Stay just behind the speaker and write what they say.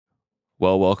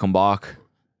Well, welcome back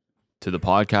to the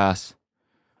podcast.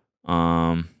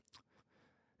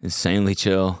 Insanely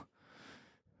chill.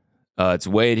 It's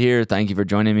Wade here. Thank you for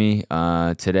joining me.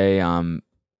 Today I'm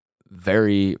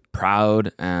very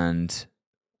proud and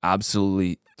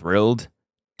absolutely thrilled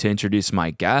to introduce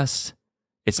my guest.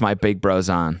 It's my big bro,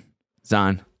 Zan.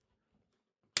 Zan.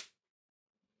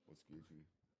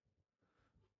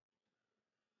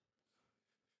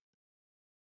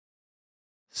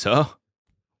 So,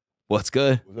 what's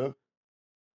good? What's up?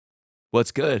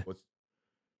 What's good?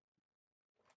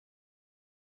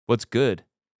 What's good?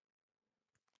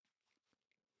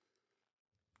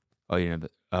 Oh, you know.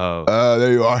 Oh,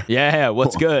 there you are. yeah.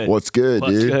 What's good? What's good,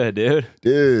 What's dude? good,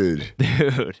 dude?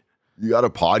 Dude, you got a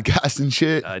podcast and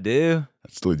shit? I do.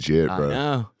 That's legit, bro. I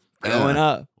know. Damn. Going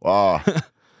up. Wow.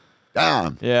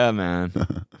 Damn. Yeah, man.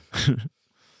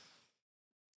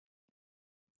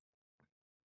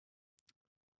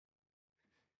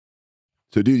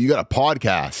 So, dude, you got a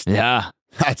podcast. Yeah,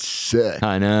 That's sick.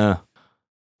 I know.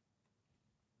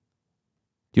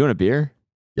 Do you want a beer?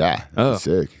 Yeah. Oh. That's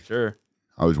sick. Sure.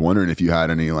 I was wondering if you had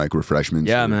any like refreshments.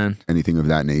 Yeah, or man. anything of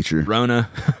that nature. Rona.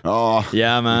 Oh.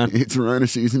 Yeah, man. It's Rona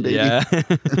season, baby. Yeah.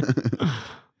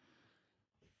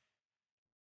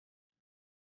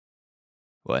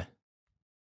 What?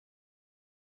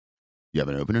 You have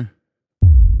an opener?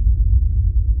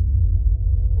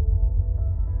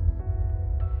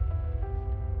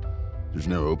 There's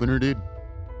no opener, dude?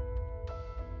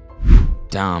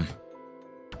 Damn.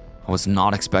 I was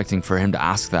not expecting for him to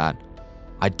ask that.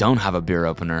 I don't have a beer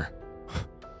opener.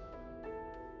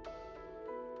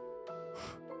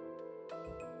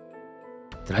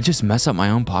 Did I just mess up my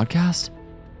own podcast?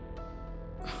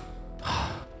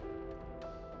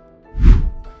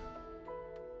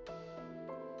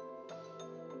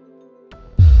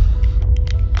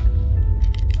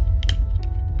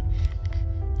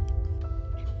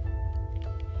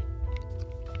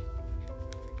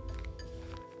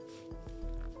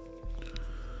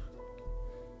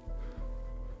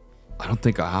 I don't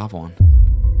think I have one.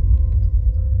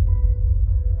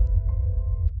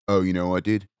 Oh, you know what,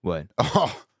 dude? What?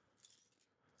 Oh.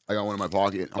 I got one in my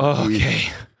pocket. Oh, okay.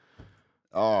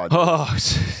 Oh, Oh,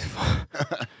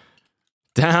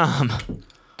 damn.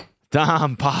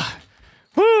 Damn, pa.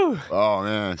 Woo. oh,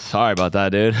 man. Sorry about that,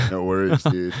 dude. No worries,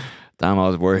 dude. Damn, I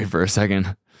was worried for a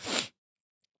second.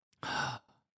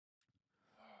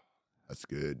 That's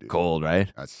good, dude. Cold,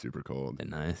 right? That's super cold. Bit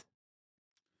nice.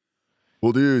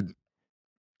 Well, dude,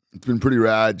 it's been pretty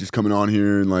rad just coming on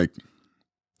here and like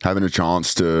having a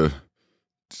chance to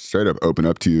straight up open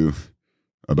up to you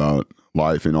about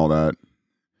life and all that.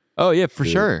 Oh, yeah, for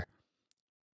Yeah. sure.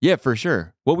 Yeah, for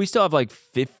sure. Well, we still have like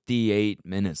 58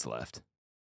 minutes left.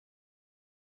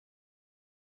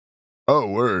 Oh,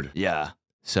 word. Yeah.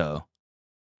 So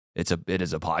it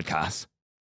is a podcast.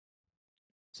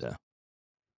 So.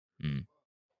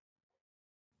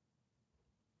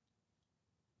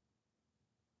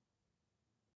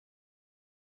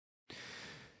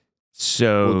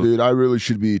 So. Well, dude, I really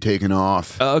should be taking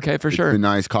off. Oh, okay, for It's sure. been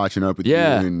nice catching up with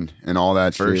Yeah. you and all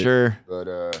that For shit. sure.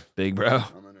 But Big bro. I'm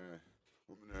gonna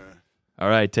All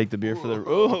right, take the beer for the.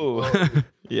 Whoa. Oh,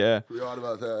 yeah. forgot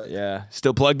about that. Yeah.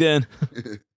 Still plugged in.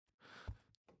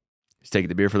 Just taking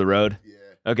the beer for the road.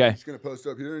 Yeah. Okay. Just gonna post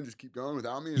up here and just keep going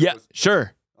without me. Yeah,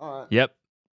 sure. All right. Yep.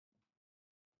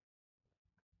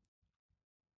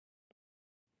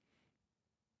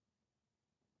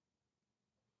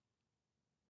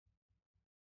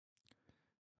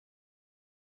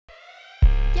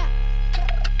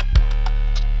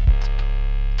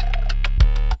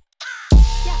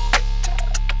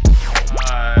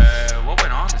 What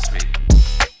went on this week?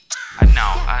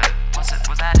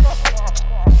 Was that?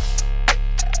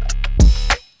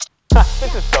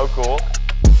 This is so cool.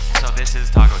 So this is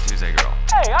Taco Tuesday Girl.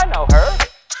 Hey, I know her.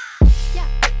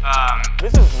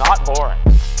 This is not boring.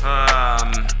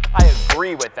 I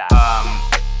agree with that.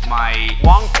 My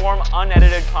Long form,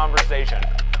 unedited conversation.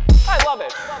 I love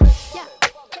it.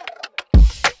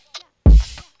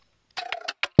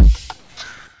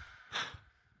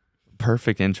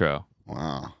 perfect intro.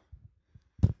 Wow.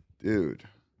 Dude,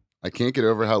 I can't get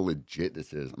over how legit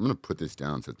this is. I'm gonna put this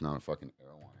down so it's not a fucking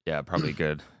airline. Yeah, probably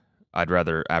good. I'd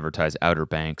rather advertise Outer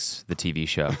Banks, the TV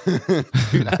show.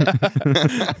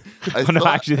 I No, thought-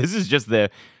 actually, this is just the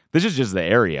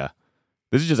area.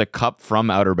 This is just a cup from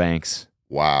Outer Banks.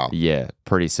 Wow. Yeah,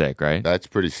 pretty sick, right? That's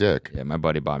pretty sick. Yeah, my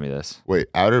buddy bought me this. Wait,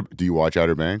 do you watch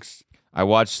Outer Banks? I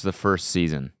watched the first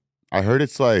season. I heard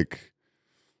it's like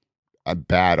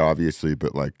bad, obviously,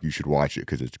 but like you should watch it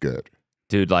because it's good.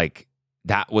 Dude, like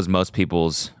that was most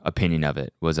people's opinion of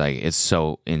it. Was like, it's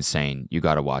so insane. You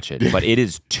got to watch it, but it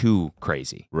is too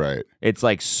crazy. Right. It's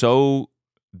like so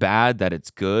bad that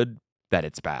it's good that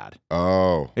it's bad.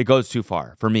 Oh, It goes too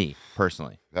far for me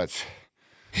personally. that's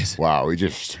wow.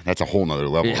 That's a whole nother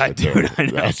level. Yeah, right there. dude, I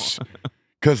know.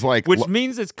 Because like, Which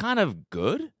means it's kind of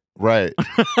good. right.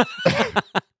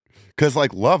 Because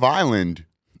like Love Island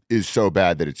is so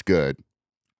bad that it's good,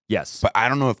 Yes. but I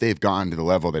don't know if they've gotten to the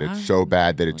level that it's so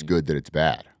bad that it's good that it's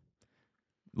bad.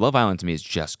 Love Island to me is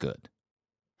just good.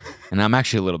 And I'm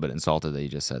actually a little bit insulted that you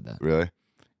just said that. Really?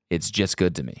 It's just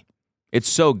good to me. It's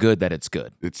so good that it's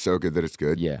good. It's so good that it's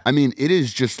good. Yeah. I mean, it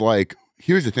is just like,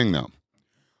 here's the thing though.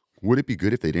 Would it be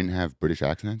good if they didn't have British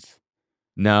accents?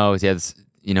 No, yeah,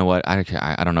 you know what? I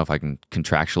don't know if I can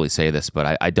contractually say this,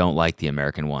 but I don't like the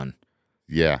American one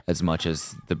Yeah. as much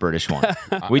as the British one.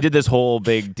 We did this whole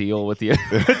big deal with the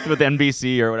with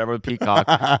NBC or whatever, with Peacock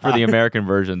for the American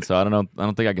version. So I don't know. I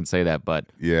don't think I can say that, but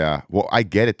Yeah. Well, I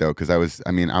get it though, because I was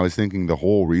thinking the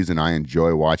whole reason I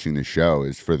enjoy watching the show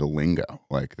is for the lingo,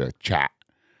 like the chat,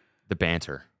 the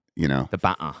banter,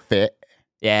 the fit.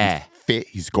 yeah, He's fit.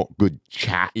 He's got good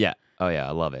chat. yeah. Oh yeah,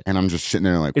 I love it. And I'm just sitting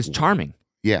there like, It's charming.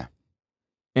 yeah.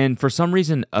 And for some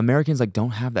reason, Americans like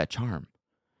don't have that charm.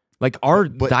 Like our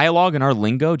dialogue and our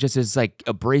lingo just is like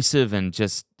abrasive and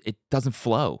just it doesn't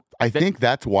flow. I think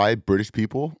that's why British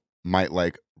people might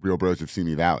like Real Bros of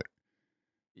Simi Valley.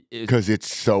 Because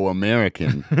it's so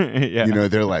American. Yeah.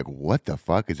 They're like, what the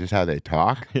fuck? Is this how they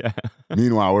talk? Yeah.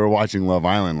 Meanwhile, we're watching Love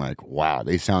Island like, wow,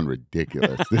 they sound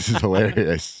ridiculous. This is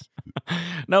hilarious.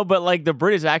 No, but like the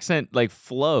British accent like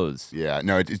flows. Yeah,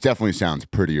 no, it definitely sounds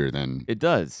prettier than, It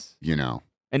does.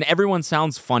 And everyone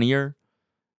sounds funnier.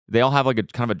 They all have like a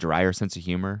kind of a drier sense of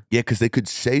humor. Yeah, because they could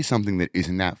say something that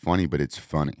isn't that funny, but it's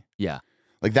funny. Yeah.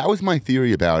 Like that was my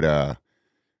theory about,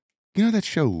 that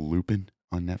show Lupin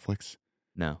on Netflix?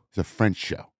 No. It's a French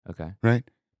show, Okay. right?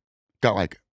 Got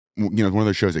like, one of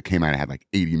those shows that came out and had like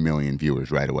 80 million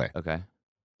viewers right away. Okay.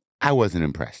 I wasn't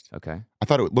impressed. Okay. I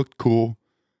thought it looked cool,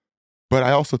 but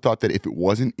I also thought that if it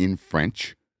wasn't in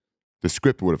French, the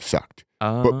script would have sucked.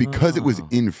 But because it was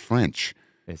in French,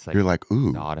 it's like you're like, ooh,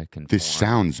 exotic and this foreign.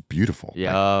 sounds beautiful. Yeah.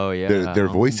 Like, Oh, yeah. their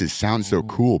voices sound so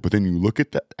cool. But then you look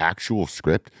at the actual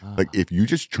script, like if you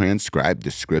just transcribe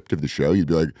the script of the show, you'd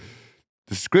be like,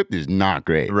 the script is not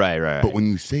great. Right. But when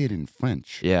you say it in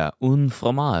French, Yeah. Un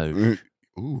fromage.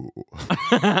 ooh,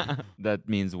 That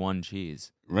means one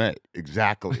cheese. right,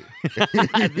 exactly.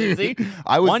 See?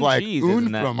 I was One like, cheese, un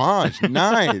isn't that- fromage,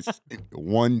 nice.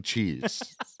 One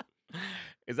cheese.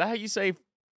 Is that how you say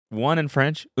one in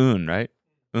French? Un, right?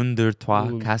 Un, deux, trois,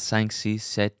 quatre, cinq, six,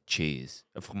 sept, cheese.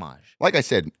 A fromage. Like I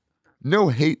said, no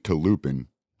hate to Lupin,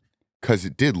 because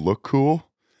it did look cool.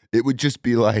 It would just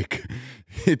be like,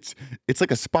 it's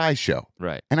like a spy show.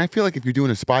 Right. And I feel like if you're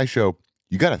doing a spy show,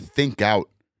 you got to think out,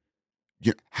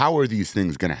 how are these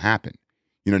things going to happen?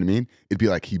 You know what I mean? It'd be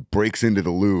like he breaks into the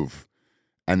Louvre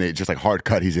and they just like hard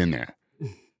cut, he's in there.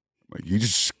 Like you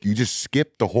just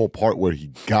skip the whole part where he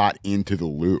got into the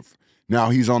Louvre. Now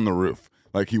he's on the roof.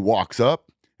 Like he walks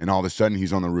up and all of a sudden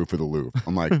he's on the roof of the Louvre.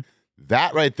 I'm like,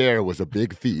 that right there was a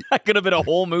big feat That could have been a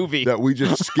whole movie. that we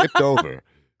just skipped over.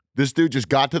 This dude just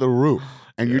got to the roof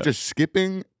and you're just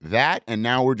skipping that. And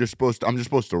now I'm just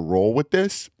supposed to roll with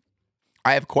this.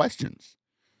 I have questions.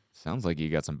 Sounds like you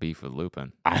got some beef with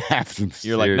Lupin. I have some.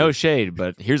 You're like, no shade,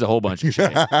 but here's a whole bunch of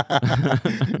shade.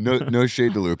 no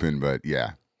shade to Lupin, but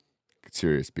yeah,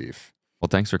 serious beef, Well,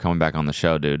 thanks for coming back on the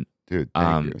show, dude. dude.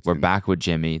 Thank you. It's We're been- back with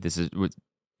Jimmy.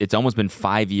 It's almost been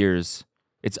 5 years.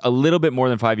 It's a little bit more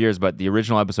than 5 years, but the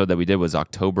original episode that we did was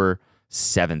October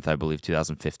 7th, I believe,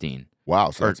 2015.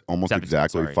 Wow, so Or that's almost 17,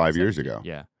 exactly sorry, 5 years 17, ago.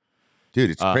 Yeah. Dude,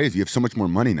 it's crazy. You have so much more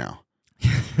money now.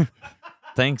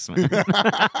 Thanks, man.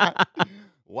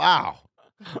 Wow.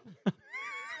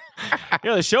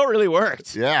 Yeah, the show really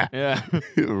worked. Yeah. Yeah.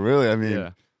 Really, I mean, Yeah.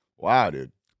 wow,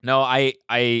 dude. No, I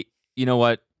you know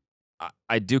what?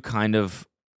 I do kind of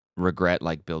regret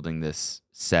like building this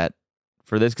set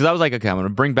for this because I was like, okay, I'm gonna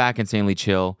bring back Insanely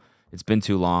Chill. It's been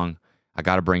too long. I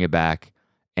got to bring it back,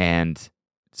 and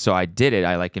so I did it.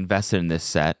 I like invested in this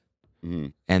set,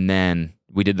 Mhm. and then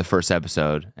we did the first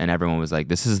episode, and everyone was like,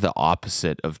 "This is the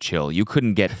opposite of chill. You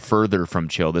couldn't get further from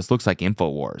chill. This looks like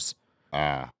InfoWars.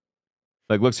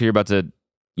 Like, looks like you're about to,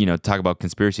 talk about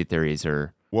conspiracy theories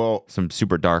or Well, some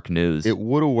super dark news." it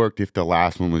would have worked if the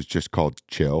last one was just called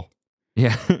Chill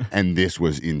Yeah. and this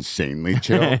was insanely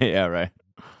chill. Yeah, right.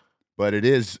 But it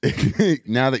is,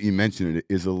 now that you mention it,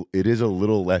 it is a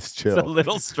little less chill. It's a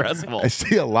little stressful. I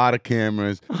see a lot of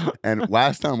cameras. And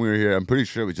last time we were here, I'm pretty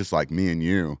sure it was just like me and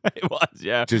you It was,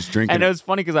 yeah. just drinking. And it was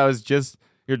funny because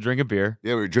it You're drinking beer.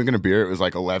 Yeah, we were drinking a beer. It was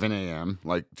like 11 a.m.,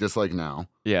 like just like now.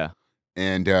 Yeah.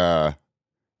 And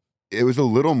it was a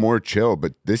little more chill,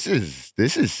 but this is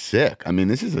sick. I mean,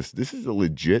 this is a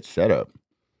legit setup.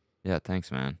 Yeah,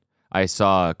 thanks, man. I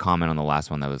saw a comment on the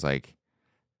last one that was like,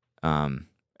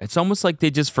 it's almost like they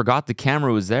just forgot the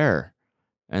camera was there.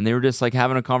 And they were just like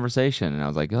having a conversation. And I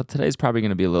was like, oh, today's probably going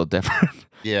to be a little different.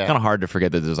 Yeah. Kind of hard to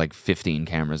forget that there's like 15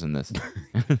 cameras in this.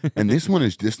 And this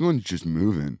one's just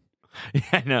moving. Yeah,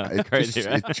 I know. It's crazy,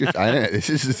 right? It's just, I don't know.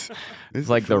 This It's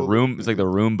like the room. It's like the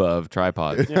Roomba of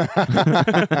tripods.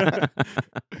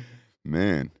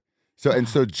 Man.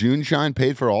 So June Shine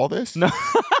paid for all this? No.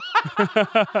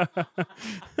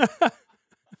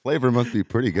 Flavor must be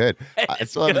pretty good.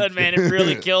 It's good, man. It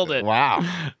really killed it. Wow.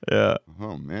 Yeah.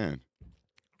 Oh man.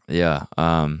 Yeah.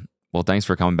 Well, thanks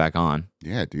for coming back on.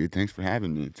 Yeah, dude. Thanks for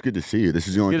having me. It's good to see you. This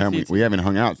is the only Good to time see you we haven't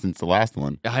hung out since the last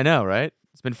one. I know, right?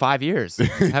 It's been 5 years.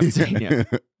 Haven't seen you.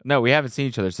 No, we haven't seen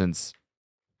each other since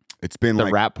It's been the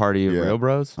like rap party of yeah. Real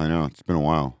Bros. I know, it's been a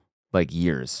while. Like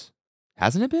years.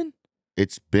 Hasn't it been?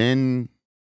 It's been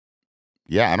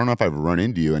I don't know if I've run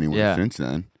into you anywhere since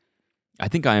then. I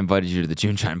think I invited you to the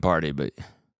June Shine party, but it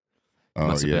Oh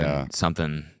must have yeah. been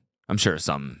something. I'm sure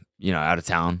some, out of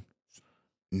town.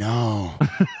 No.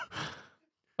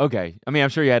 Okay. I mean, I'm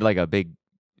sure you had like a big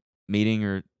meeting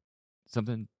or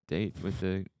something, date with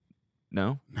the.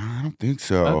 No? No, I don't think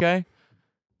so. Okay.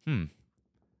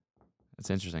 That's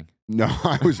interesting. No,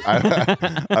 I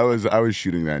was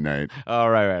shooting that night. Oh,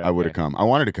 right. I would have come. I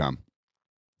wanted to come.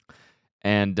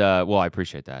 And well, I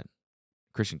appreciate that.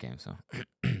 Christian game, so.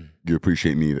 You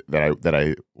appreciate me that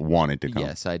I wanted to come.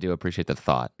 Yes, I do appreciate the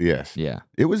thought. Yes. Yeah.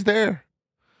 It was there.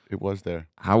 It was there.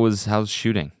 How's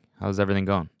shooting? How's everything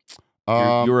going?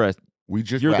 We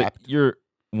just You're wrapped. you're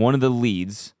one of the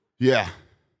leads Yeah.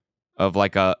 of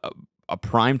like a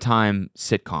primetime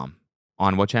sitcom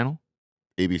on what channel?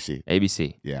 ABC.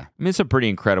 ABC. Yeah. I mean, it's a pretty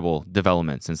incredible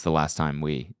development since the last time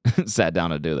we sat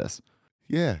down to do this.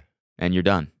 Yeah. And you're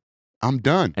done. I'm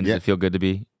done. And does it feel good to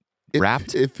be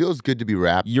wrapped? It feels good to be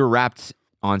wrapped. You're wrapped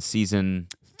on season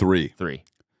 3. 3.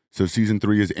 So season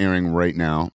 3 is airing right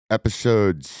now.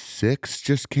 Episode 6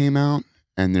 just came out,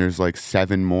 and there's like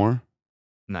 7 more.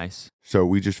 Nice. So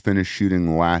we just finished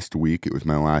shooting last week. It was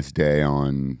my last day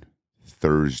on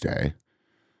Thursday.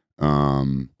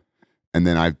 And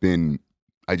then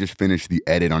I just finished the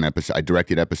edit on I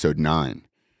directed episode 9.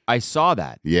 I saw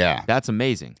that. Yeah. That's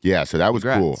amazing. Yeah, so that was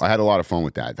Congrats. cool. I had a lot of fun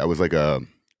with that. That was like a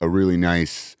really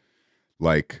nice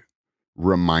like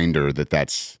reminder that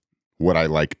that's what I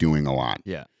like doing a lot.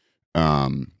 Yeah.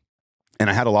 And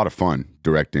I had a lot of fun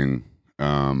directing.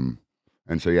 And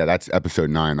so yeah, that's episode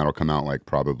 9. That'll come out like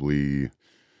probably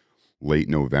late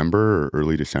November or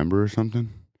early December or something.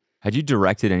 Had you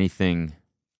directed anything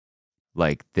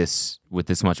like this with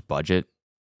this much budget?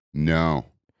 No.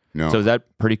 So is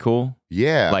that pretty cool?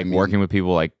 Yeah. Like working with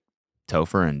people like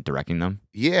Topher and directing them?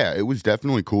 Yeah, it was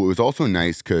definitely cool. It was also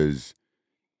nice because,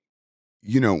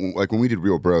 like when we did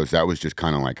Real Bros, that was just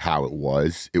kind of like how it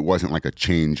was. It wasn't like a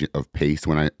change of pace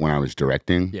when I was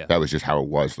directing. Yeah. That was just how it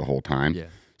was the whole time. Yeah.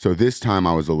 So this time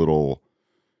I was a little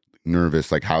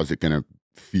nervous, like how's it going to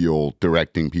feel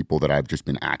directing people that I've just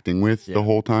been acting with the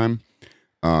whole time?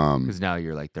 Because now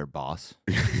you're like their boss.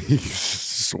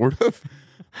 Sort of.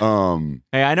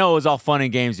 Hey, I know it was all fun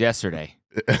and games yesterday,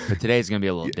 but today's going to be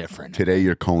a little different. Today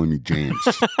you're calling me James.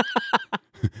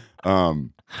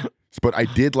 But I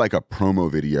did like a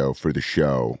promo video for the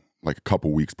show like a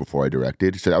couple weeks before I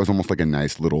directed. So that was almost like a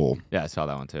nice little... Yeah, I saw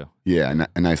that one too. Yeah,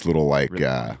 a nice little like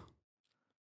Really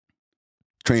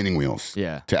training wheels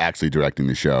Yeah. to actually directing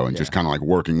the show and just kind of like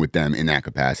working with them in that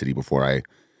capacity before I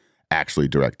actually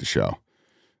direct the show.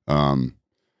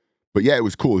 But yeah, it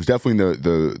was cool. It was definitely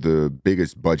the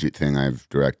biggest budget thing I've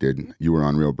directed. You were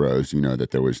on Real Bros. You know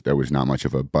that there was not much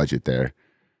of a budget there.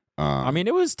 I mean,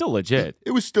 it was still legit.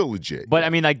 It was still legit. But I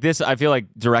mean, like this, I feel like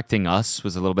directing us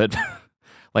was a little bit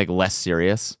like less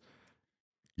serious.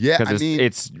 Yeah, Because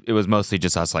it was mostly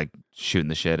just us like shooting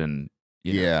the shit and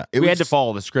we had to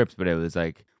follow the script, but it was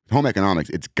like home economics.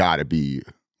 It's got to be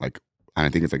like I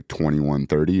think it's like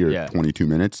 21:30 or 22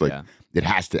 minutes. Like it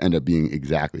has to end up being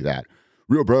exactly that.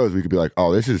 Real Bros, we could be like,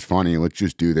 oh, this is funny. Let's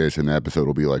just do this, and the episode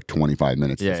will be like 25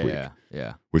 minutes this week.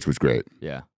 Yeah, which was great.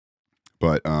 yeah.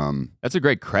 But That's a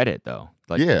great credit though.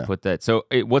 Like Yeah. to put that. So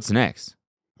what's next?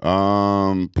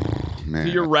 man, So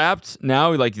you're wrapped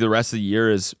now. Like the rest of the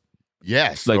year is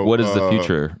yes. like So, what is the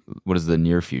future? What does the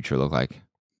near future look like?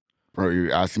 Bro,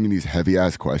 you're asking me these heavy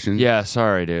ass questions. Yeah,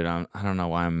 sorry, dude. I don't know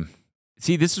why I'm.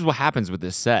 See, this is what happens with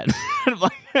this set.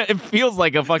 Like, it feels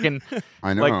like a fucking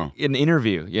I know. like an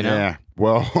interview. You know? Yeah.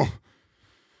 Well,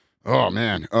 Oh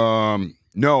man.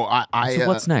 No, I So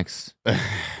what's next?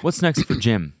 What's next for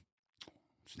Jim?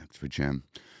 What's next for Jim?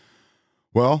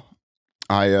 Well,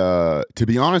 to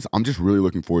be honest, I'm just really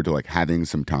looking forward to like having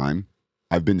some time.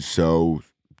 I've been so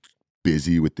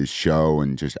busy with this show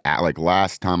and just like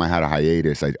last time I had a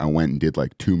hiatus, I went and did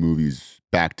like 2 movies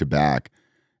back to back,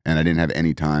 and I didn't have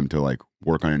any time to like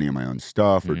work on any of my own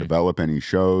stuff or develop any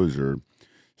shows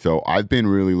so I've been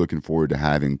really looking forward to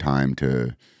having time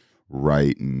to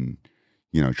write and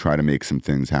try to make some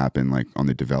things happen like on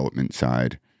the development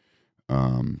side.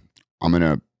 I'm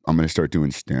gonna start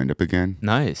doing stand-up again.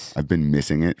 Nice. I've been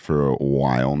missing it for a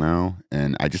while now,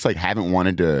 and I just like haven't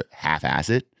wanted to half-ass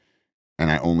it, and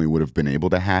I only would have been able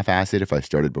to half-ass it if I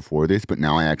started before this, but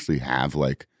now I actually have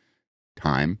like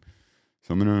time,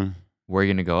 so Where are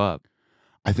you gonna go up?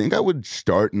 I think I would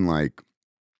start in like,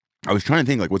 I was trying to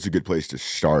think like what's a good place to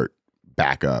start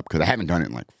back up, because I haven't done it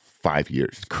in like 5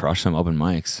 years. Crush some open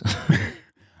mics.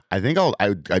 I think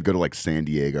I'd go to like San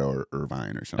Diego or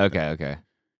Irvine or something. Okay.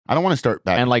 I don't want to start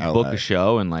back And like in book LA. a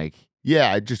show and like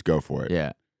Yeah, I'd just go for it.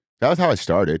 yeah. That was how I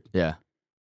started. Yeah.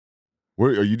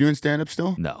 Are you doing stand up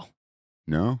still? No.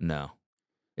 No?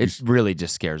 It really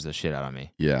just scares the shit out of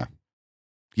me. Yeah.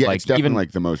 Yeah, Like, it's definitely even-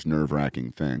 like the most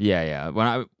nerve-wracking thing. Yeah.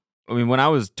 When I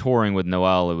was touring with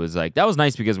Noel, it was like that was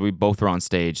nice because we both were on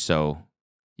stage, so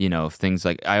if things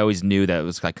like I always knew that it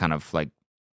was like kind of like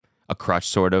a crutch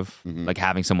sort of like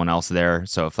having someone else there.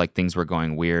 So if like things were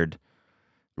going weird,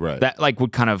 Right. that like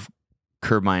would kind of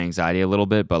curb my anxiety a little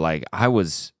bit, but like I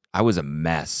was a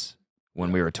mess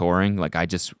when we were touring. Like I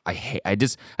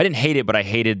didn't hate it, but I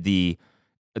hated the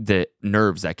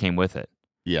nerves that came with it.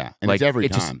 Yeah. And Like it's every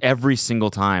just time. every single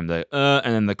time and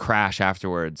then the crash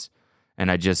afterwards,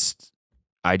 and I just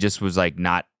was like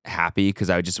not happy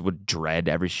because I just would dread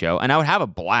every show, and I would have a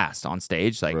blast on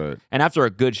stage. Like, Right. and after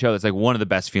a good show, it's like one of the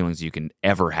best feelings you can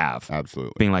ever have.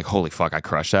 Absolutely. Being like, holy fuck, I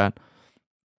crushed that.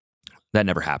 That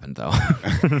never happened though.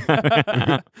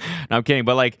 No, I'm kidding,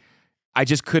 but like, I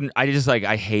just couldn't. I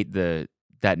hate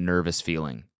that nervous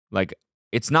feeling. Like,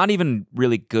 it's not even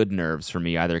really good nerves for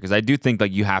me either, because I do think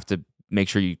like you have to make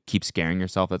sure you keep scaring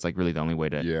yourself. That's like really the only way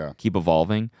to keep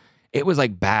evolving. It was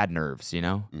like bad nerves, I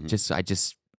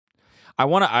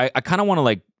kind of want to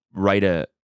like write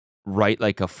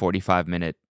like a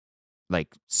 45-minute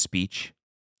like speech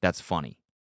that's funny.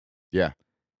 Yeah.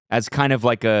 As kind of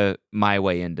like my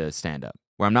way into stand up,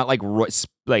 where I'm not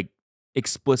like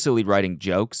explicitly writing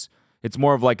jokes. It's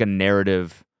more of like a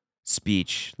narrative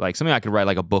speech, like something I could write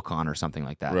like a book on or something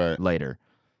like that later.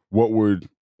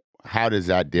 How does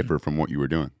that differ from what you were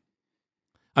doing?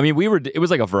 I mean, it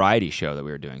was like a variety show that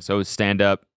we were doing. So it was stand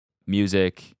up,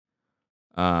 music,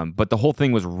 but the whole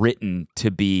thing was written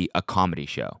to be a comedy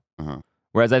show.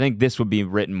 Whereas I think this would be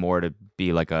written more to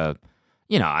be like a,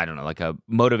 I don't know, like a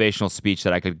motivational speech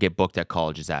that I could get booked at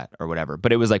colleges at or whatever.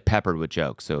 But it was like peppered with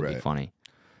jokes, so it'd be funny.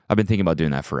 I've been thinking about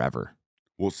doing that forever.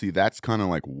 Well, see, that's kind of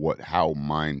like how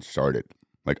mine started.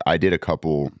 Like I did a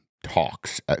couple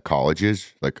talks at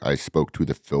colleges. Like I spoke to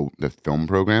the film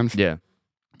programs. Yeah.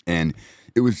 And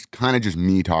it was kind of just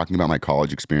me talking about my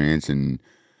college experience, and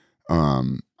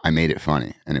I made it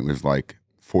funny. And it was like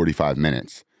 45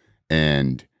 minutes.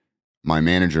 And my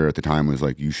manager at the time was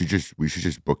like, we should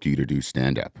just book you to do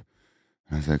stand-up.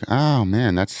 And I was like, oh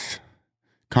man, that's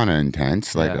kind of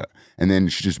intense. Like, and then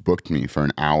she just booked me for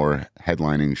an hour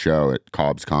headlining show at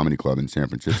Cobb's Comedy Club in San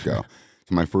Francisco.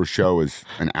 So my first show was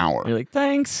an hour. You're like,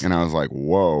 thanks. And I was like,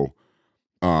 whoa.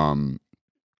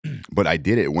 But I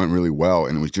did it. It went really well.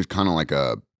 And it was just kind of like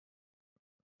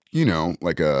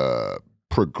a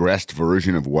progressed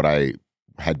version of what I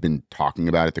had been talking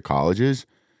about at the colleges.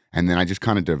 And then I just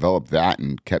kind of developed that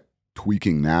and kept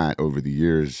tweaking that over the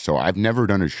years. So I've never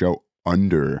done a show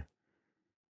under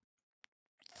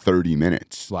 30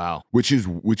 minutes. Wow. Which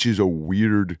is a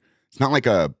weird, it's not like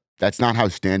that's not how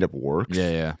stand-up works.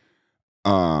 Yeah.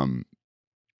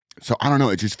 So I don't know.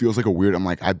 It just feels like a weird, I'm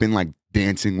like, I've been like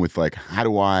dancing with like, how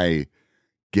do I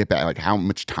get back? Like how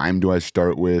much time do I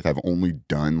start with? I've only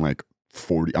done like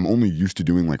 40. I'm only used to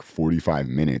doing like 45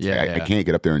 minutes. I can't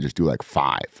get up there and just do like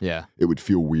 5. Yeah. It would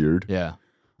feel weird. Yeah.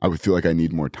 I would feel like I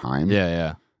need more time.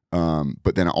 Yeah.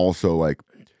 But then also like,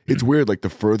 it's weird. Like the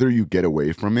further you get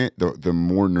away from it, the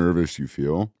more nervous you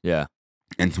feel. Yeah.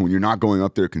 And so when you're not going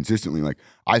up there consistently, like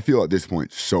I feel at this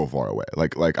point so far away.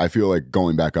 Like I feel like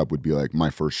going back up would be like my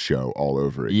first show all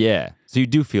over again. Yeah. So you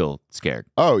do feel scared.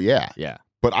 Oh yeah. Yeah.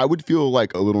 But I would feel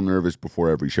like a little nervous before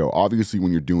every show. Obviously,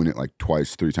 when you're doing it like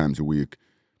twice, 3 times a week,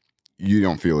 you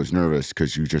don't feel as nervous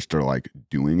because you just are like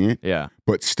doing it. Yeah.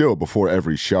 But still, before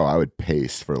every show, I would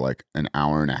pace for like an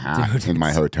hour and a half in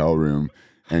my hotel room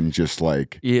and just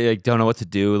like, You like, don't know what to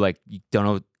do. Like you don't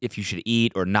know if you should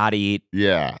eat or not eat.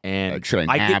 yeah, And like, should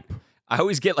I nap? I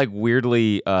always get like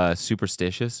weirdly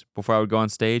superstitious before I would go on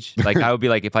stage. Like I would be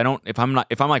like, if I'm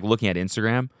like looking at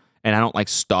Instagram and I don't like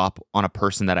stop on a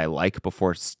person that I like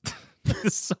before. This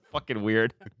is so fucking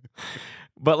weird.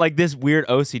 But like this weird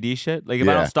OCD shit. Like if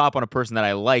I Yeah. don't stop on a person that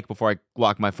I like before I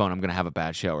lock my phone, I'm gonna have a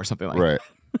bad show or something like that. Right.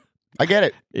 I get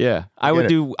it. Yeah, I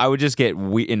would just get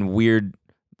in weird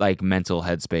like mental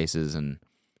headspaces, and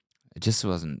it just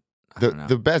wasn't. I don't know.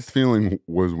 The best feeling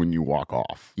was when you walk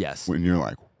off. Yes, When you're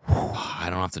like, I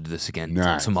don't have to do this again until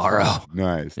nice. tomorrow.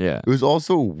 Nice. Yeah. It was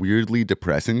also weirdly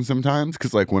depressing sometimes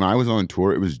because like when I was on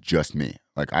tour, it was just me.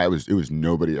 Like it was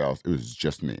nobody else. It was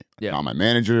just me. Yeah. Not my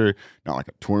manager, not like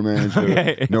a tour manager,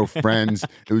 Okay. no friends.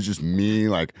 It was just me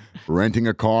like renting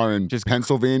a car in Just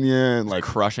Pennsylvania and like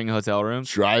Crushing hotel rooms.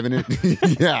 driving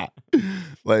it. Yeah.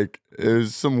 Like it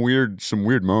was some weird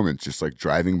moments just like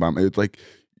driving by. It's like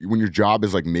when your job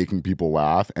is like making people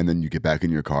laugh and then you get back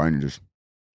in your car and you're just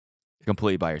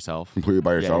Completely by yourself. completely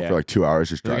by yourself yeah. for like 2 hours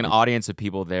just There's like driving. an audience of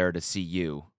people there to see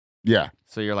you. Yeah.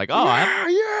 So you're like, oh,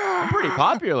 I'm pretty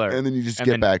popular. And then you just And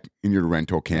get then- back in your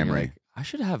rental And you're Camry. like, I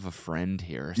should have a friend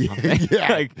here or Yeah, something.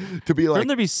 yeah. Like, To be like, shouldn't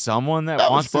there be someone that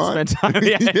 "That wants was to fun." spend time?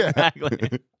 Yeah, Yeah.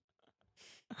 exactly.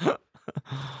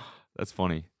 That's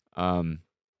funny.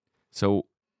 So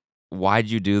why'd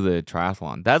you do the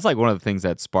triathlon? That's like one of the things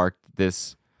that sparked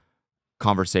this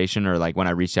conversation, or like when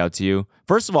I reached out to you.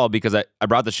 First of all, because I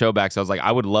brought the show back, so I was like,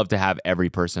 I would love to have every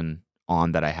person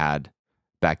on that I had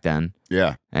back then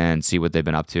yeah. and see what they've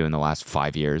been up to in the last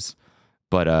 5 years.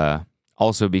 But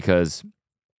also because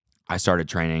I started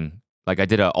training. Like I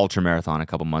did an ultra marathon a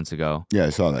couple months ago. Yeah, I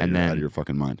saw that. And You're then- out of your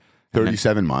fucking mind. and then-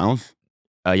 37 miles?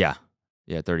 Yeah,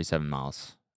 37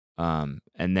 miles.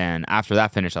 And then after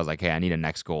that finished, I was like, hey, I need a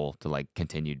next goal to like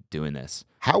continue doing this.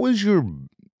 How was your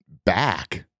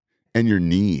back and your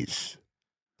knees?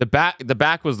 The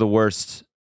back was the worst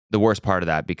part of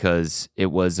that because it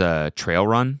was a trail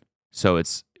run. So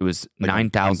it was Like on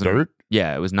 9,000 dirt?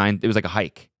 Yeah, it was like a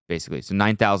hike basically. So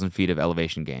 9,000 feet of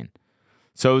elevation gain.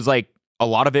 So it was like a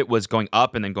lot of it was going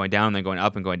up and then going down and then going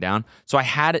up and going down. So I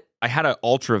had an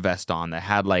ultra vest on that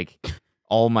had like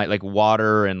all my like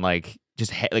water and like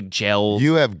just like gels.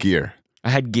 You have gear. I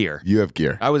had gear. You have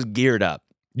gear. I was geared up.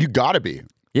 You gotta be.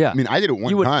 Yeah. I mean, I did it one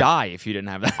you would time. die if you didn't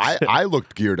have that. I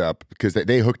looked geared up because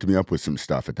they hooked me up with some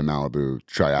stuff at the Malibu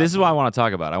triathlon. This is what I want to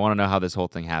talk about. I want to know how this whole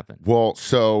thing happened. Well,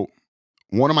 so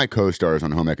one of my co-stars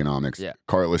on Home Economics, Yeah.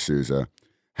 Carla Souza,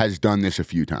 has done this a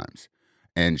few times.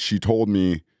 And she told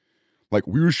me, like,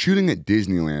 we were shooting at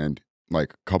Disneyland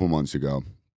like a couple months ago,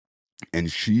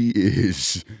 and she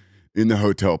is in the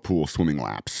hotel pool swimming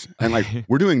laps. And like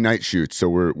we're doing night shoots, so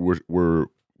we're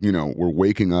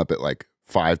waking up at like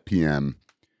 5 p.m.,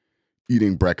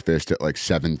 eating breakfast at like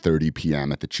 7:30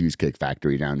 p.m. at the Cheesecake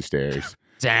Factory downstairs.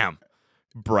 Damn.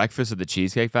 Breakfast at the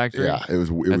Cheesecake Factory? Yeah, it was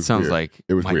That sounds weird. like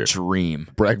It was my weird. dream.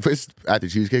 Breakfast at the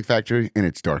Cheesecake Factory, and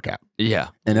it's dark out. Yeah.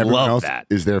 And everyone Love else that.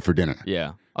 is there for dinner.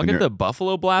 Yeah. I'll And get you're- the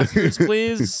Buffalo Blasters,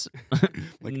 please.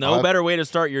 Like, No better way to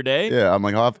start your day. Yeah, I'm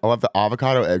like, I'll have the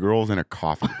avocado egg rolls and a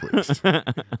coffee, please.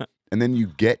 And then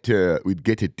we'd get to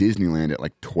Disneyland at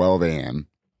like 12 a.m.,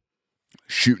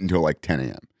 shoot until like 10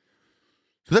 a.m.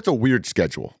 So that's a weird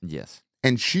schedule. Yes.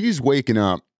 And she's waking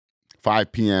up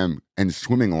 5 p.m. and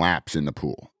swimming laps in the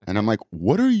pool. And I'm like,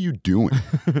 what are you doing?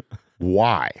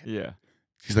 Why? Yeah.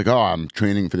 She's like, oh, I'm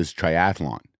training for this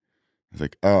triathlon. I was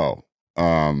like, oh.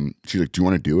 She's like, do you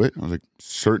want to do it? I was like,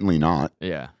 certainly not.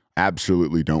 Yeah.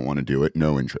 Absolutely don't want to do it.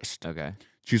 No interest. Okay.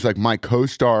 She's like, my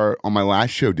co-star on my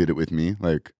last show did it with me.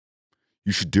 Like,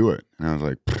 you should do it. And I was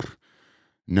like,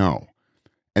 no.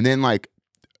 And then like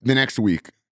the next week,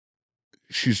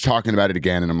 she's talking about it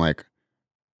again. And I'm like,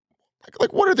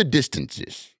 what are the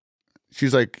distances?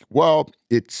 She's like, well,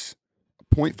 it's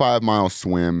a 0.5 mile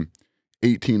swim,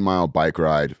 18-mile bike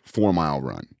ride, 4-mile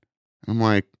run. I'm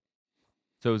like,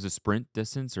 So it was a sprint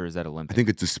distance or is that I Olympic? think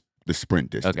it's the sprint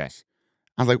distance. Okay.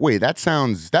 I was like, wait, that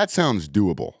sounds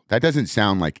doable. That doesn't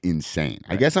sound like insane.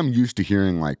 I Right. guess I'm used to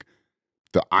hearing like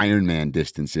the Ironman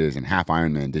distances and half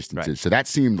Ironman distances. Right. So that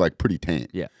seemed like pretty tame.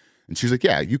 Yeah. And she's like,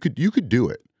 yeah, you could do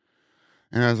it.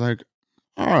 And I was like,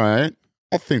 all right,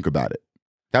 I'll think about it.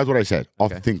 That's what I said. I'll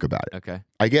Okay. think about it. Okay.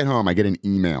 I get home, I get an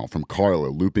email from Carla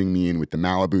looping me in with the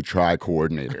Malibu Tri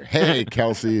coordinator. Hey,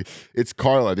 Kelsey, it's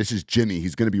Carla. This is Jimmy.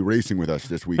 He's going to be racing with us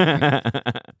this weekend.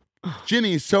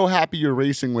 Jimmy, so happy you're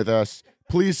racing with us.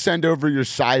 Please send over your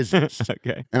sizes.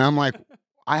 Okay. And I'm like,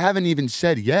 I haven't even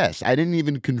said yes. I didn't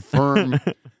even confirm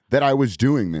that I was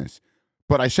doing this.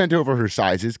 But I sent over her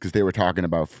sizes because they were talking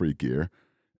about free gear.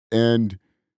 And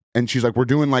And she's like, we're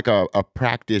doing like a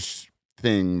practice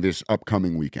thing this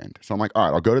upcoming weekend. So I'm like, all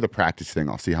right, I'll go to the practice thing.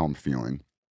 I'll see how I'm feeling.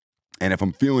 And if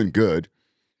I'm feeling good,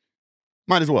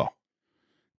 might as well.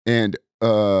 And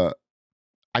I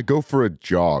go for a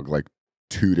jog like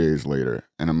 2 days later,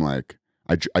 and I'm like,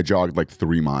 I jogged like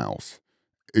 3 miles.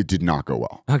 It did not go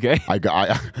well. Okay. I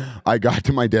got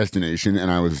to my destination, and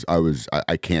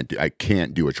I can't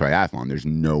do a triathlon. There's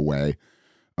no way.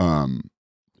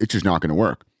 It's just not going to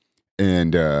work.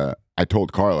 And I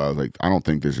told Carla, I was like, I don't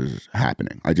think this is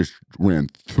happening. I just ran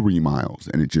 3 miles,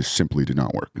 and it just simply did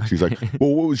not work. And she's like,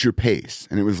 well, what was your pace?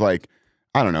 And it was like,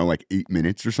 I don't know, like 8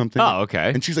 minutes or something. Oh,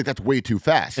 okay. And she's like, that's way too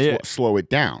fast. Yeah. Slow it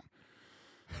down.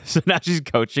 So now she's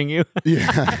coaching you?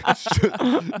 Yeah.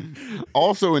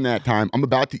 Also in that time, I'm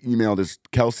about to email this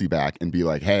Kelsey back and be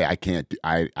like, hey,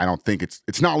 I don't think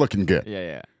it's not looking good.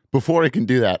 Yeah. Before I can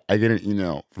do that, I get an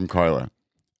email from Carla,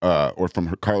 or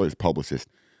from Carla's publicist.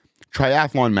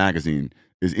 Triathlon Magazine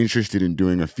is interested in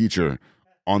doing a feature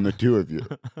on the two of you.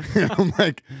 And I'm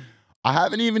like, I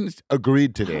haven't even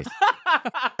agreed to this.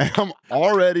 And I'm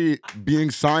already being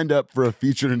signed up for a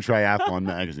feature in Triathlon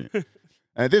Magazine.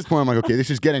 And at this point, I'm like, okay, this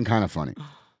is getting kind of funny.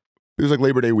 It was like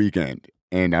Labor Day weekend.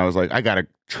 And I was like, I got to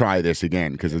try this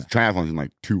again because the triathlon's in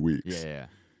like 2 weeks. Yeah.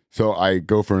 So I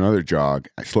go for another jog.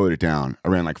 I slowed it down. I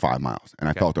ran like 5 miles and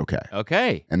I felt okay.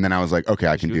 Okay. And then I was like, okay,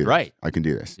 I can do this. Right. I can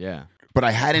do this. Yeah. But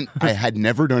I had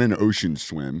never done an ocean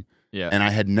swim. Yeah. And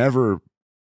I had never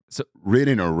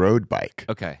ridden a road bike.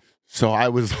 Okay. So I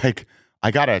was like,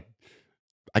 I gotta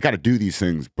do these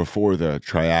things before the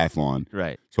triathlon.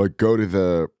 Right. So I go to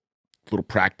the little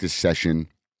practice session.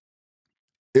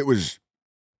 It was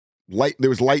there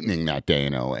was lightning that day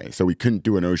in LA, so we couldn't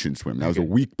do an ocean swim. That was a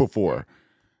week before.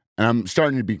 And I'm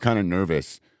starting to be kind of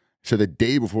nervous. So the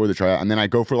day before the trial, and then I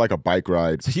go for like a bike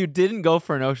ride. So you didn't go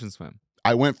for an ocean swim?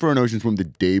 I went for an ocean swim the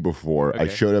day before. Okay. I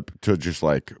showed up to just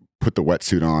like put the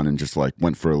wetsuit on and just like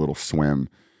went for a little swim.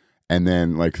 And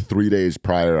then like 3 days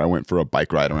prior, I went for a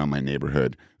bike ride around my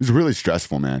neighborhood. It was really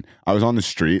stressful, man. I was on the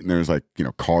street and there was like,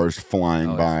 cars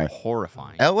flying by. It's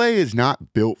horrifying. LA is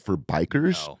not built for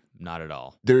bikers. No, not at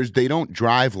all. They don't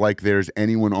drive like there's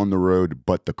anyone on the road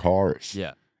but the cars.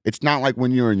 Yeah. It's not like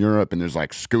when you're in Europe and there's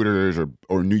like scooters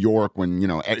or New York when,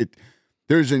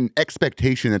 there's an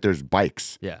expectation that there's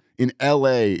bikes. Yeah. In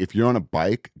LA, if you're on a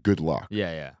bike, good luck.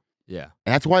 Yeah. And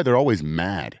that's why they're always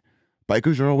mad.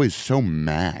 Bikers are always so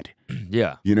mad.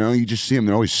 Yeah. You just see them,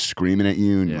 they're always screaming at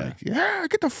you and Yeah. like,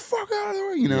 get the fuck out of the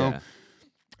way, Yeah.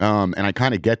 And I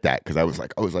kind of get that because I was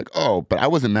like, oh, but I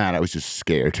wasn't mad. I was just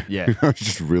scared. Yeah. I was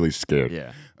just really scared.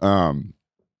 Yeah.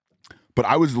 But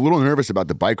I was a little nervous about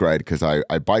the bike ride because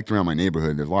I biked around my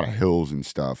neighborhood. There's a lot of hills and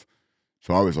stuff.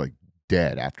 So I was like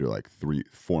dead after like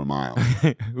 3-4 miles.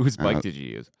 Whose bike did you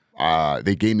use?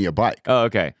 They gave me a bike. Oh,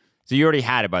 okay. So you already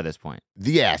had it by this point.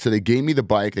 Yeah, so they gave me the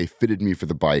bike. They fitted me for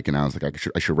the bike, and I was like,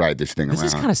 I should ride this thing around. This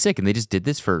is kind of sick, and they just did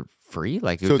this for free.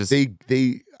 Like, it So was just,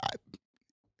 they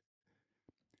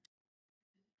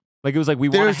like it was like we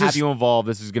want there's to have this- you involved.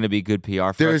 This is going to be good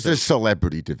PR for there's us. a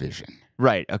celebrity division.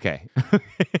 Right. Okay.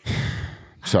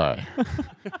 Sorry,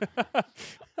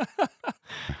 I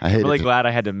I'm hated really to, glad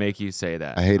I had to make you say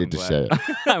that. I hated I'm to glad- say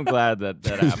it. I'm glad that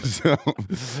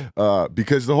happened. So,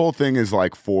 because the whole thing is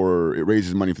like it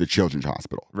raises money for the Children's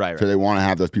Hospital. Right. So they want to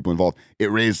have those people involved.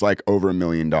 It raised like over $1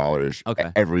 million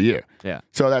Okay. every year. Yeah.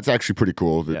 So that's actually pretty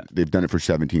cool. Yeah. They've done it for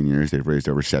 17 years. They've raised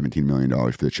over $17 million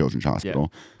for the Children's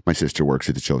Hospital. My sister works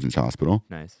at the Children's Hospital.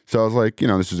 Nice. So I was like,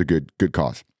 this is a good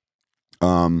cause.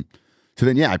 So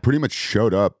then, I pretty much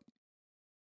showed up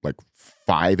like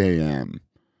 5 a.m.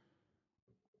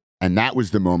 And that was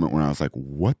the moment when I was like,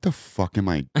 what the fuck am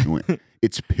I doing?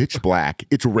 It's pitch black.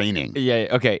 It's raining. Yeah.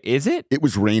 Okay. Is it? It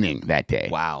was raining that day.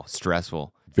 Wow.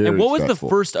 Stressful. Very and what was stressful.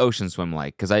 the first ocean swim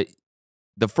like? Because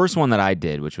the first one that I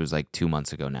did, which was like 2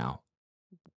 months ago now,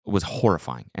 was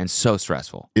horrifying and so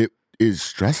stressful. It is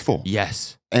stressful.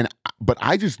 Yes. But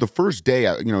the first day,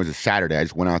 it was a Saturday. I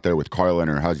just went out there with Carla and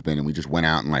her husband, and we just went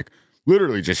out and like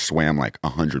literally just swam like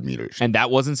 100 meters. And that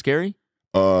wasn't scary?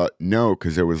 No,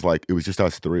 because it was just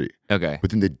us three. Okay.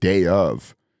 But then the day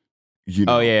of,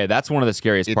 Oh yeah, that's one of the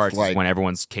scariest it's parts like- is when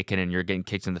everyone's kicking and you're getting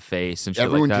kicked in the face and shit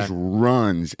everyone like that. just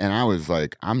runs, and I was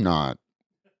like, I'm not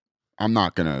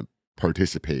gonna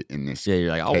participate in this. Yeah,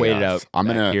 you're like, I'll wait it chaos. out. I'm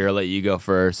back gonna- here, let you go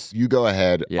first. You go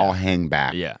ahead. Yeah. I'll hang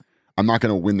back. Yeah. I'm not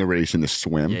gonna win the race in the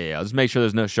swim. Yeah. I'll just make sure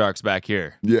there's no sharks back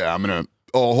here. Yeah, I'm gonna.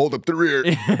 Oh, hold up the rear.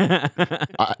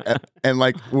 And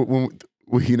like when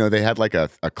they had like a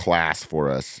class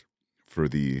for us for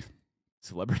the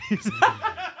Celebrities.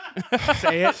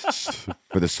 Say it.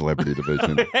 for the celebrity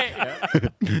division.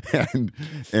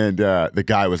 and the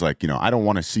guy was like, I don't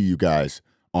want to see you guys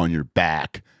on your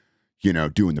back,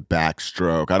 doing the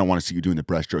backstroke. I don't want to see you doing the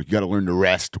breaststroke. You got to learn to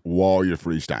rest while you're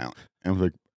freestyling. And I was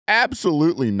like,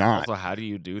 absolutely not. Also, how do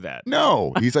you do that?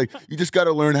 No. He's like, you just got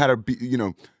to learn how to be,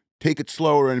 take it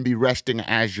slower and be resting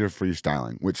as you're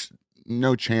freestyling, which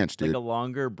no chance, dude. Like a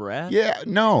longer breath? Yeah,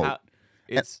 no.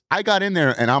 It's I got in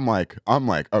there and I'm like,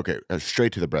 okay,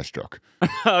 straight to the breaststroke.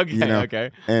 okay,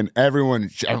 okay. And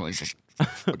everyone's just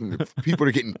people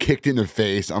are getting kicked in the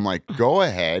face. I'm like, go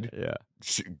ahead. Yeah.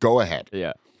 Go ahead.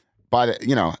 Yeah. By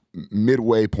the,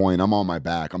 midway point, I'm on my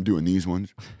back. I'm doing these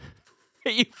ones.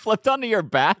 You flipped onto your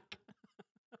back?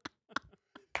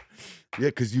 Yeah,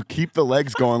 because you keep the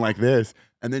legs going like this,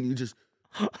 and then you just...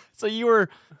 So you were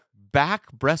back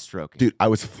breaststroking. Dude, I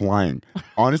was flying.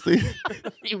 Honestly,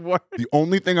 You were. the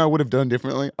only thing I would have done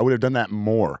differently, I would have done that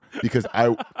more because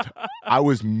I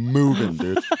was moving,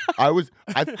 dude. I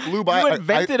flew by. You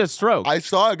invented a stroke. I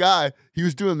saw a guy, he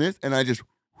was doing this, and I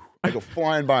go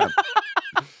flying by him.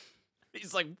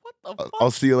 He's like, what the fuck?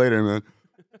 I'll see you later, man.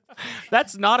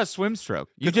 That's not a swim stroke.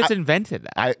 You just invented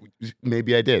that.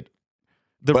 Maybe I did.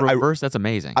 The but reverse, that's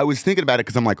amazing. I was thinking about it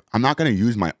because I'm like, I'm not going to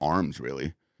use my arms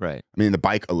really. Right. I mean, the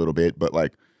bike a little bit, but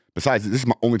like, besides, this is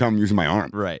my only time I'm using my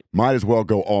arm. Right. Might as well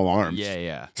go all arms. Yeah,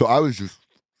 yeah. So I was just,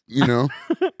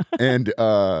 and,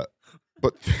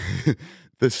 but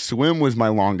the swim was my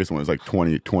longest one. It was like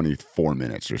 24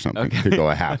 minutes or something to go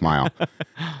a half mile.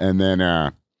 And then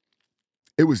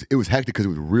it was hectic because it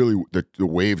was really, the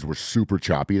waves were super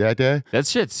choppy that day. That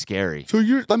shit's scary. So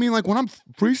when I'm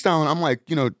freestyling, I'm like,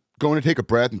 going to take a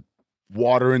breath and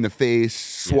water in the face,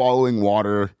 swallowing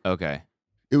water. Okay.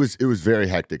 It was very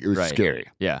hectic. It was scary.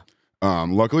 Yeah.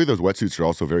 Luckily, those wetsuits are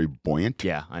also very buoyant.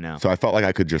 Yeah, I know. So I felt like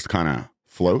I could just kind of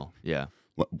float. Yeah.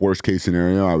 Worst case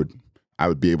scenario, I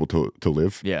would be able to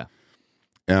live. Yeah.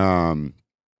 And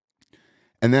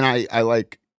then I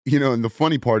like, and the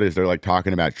funny part is they're like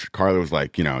talking about, Carla was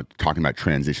like, talking about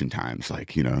transition times.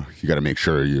 Like, you got to make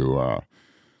sure you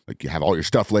have all your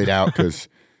stuff laid out because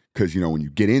when you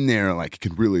get in there, like, it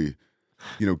can really,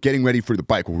 getting ready for the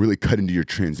bike will really cut into your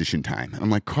transition time. And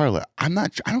I'm like, Carla, I'm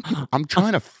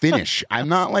trying to finish. I'm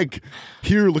not like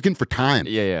here looking for time.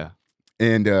 Yeah, yeah.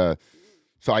 And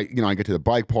so I get to the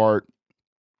bike part.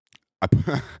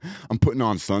 I'm putting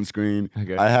on sunscreen.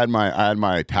 Okay. I had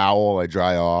my towel. I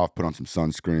dry off, put on some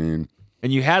sunscreen.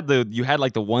 And you had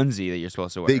like the onesie that you're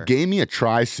supposed to wear. They gave me a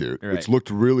tri-suit, which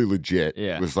looked really legit.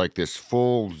 Yeah. It was like this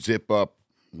full zip up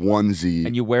onesie.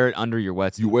 And you wear it under your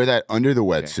wetsuit. You wear that under the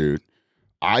wetsuit.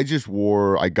 I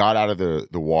got out of the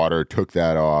water, took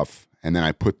that off, and then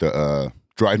I put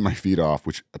dried my feet off,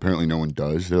 which apparently no one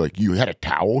does. They're like, you had a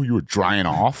towel? You were drying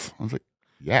off? I was like,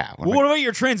 yeah. What about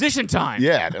your transition time?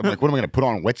 Yeah. I'm like, what am I going to put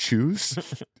on, wet shoes?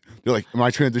 They're like, my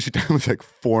transition time was like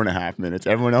 4.5 minutes.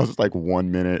 Everyone else is like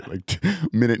 1 minute, like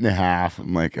minute and a half.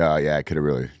 I'm like, oh yeah, I could have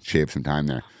really shaved some time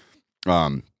there.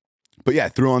 But yeah, I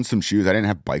threw on some shoes. I didn't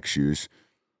have bike shoes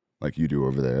like you do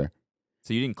over there.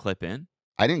 So you didn't clip in?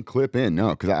 I didn't clip in, no,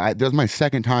 because that was my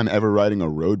second time ever riding a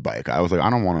road bike. I was like, I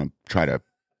don't want to try to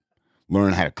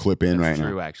learn how to clip in That's right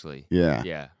true, now. actually. Yeah.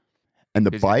 Yeah. And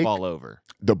the 'Cause bike, you fall over.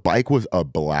 the bike was a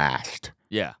blast.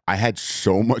 Yeah. I had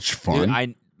so much fun. Dude,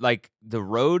 I like the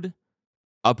road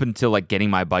up until like getting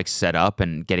my bike set up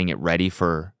and getting it ready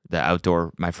for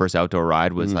my first outdoor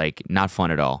ride was like not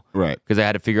fun at all. Right. Because I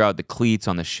had to figure out the cleats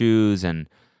on the shoes and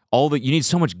you need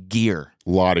so much gear. A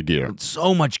lot of gear.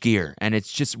 So much gear. And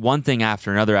it's just one thing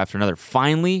after another after another.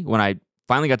 Finally, when I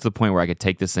finally got to the point where I could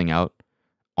take this thing out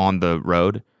on the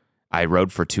road, I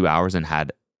rode for 2 hours and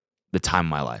had the time of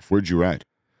my life. Where'd you ride?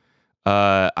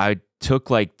 I took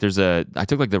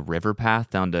the river path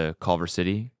down to Culver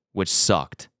City, which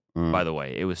sucked, by the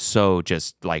way. It was so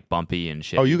just like bumpy and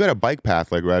shit. Oh, you got a bike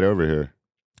path like right over here.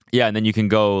 Yeah, and then you can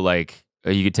go like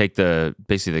you could take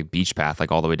basically the beach path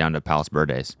like all the way down to Palos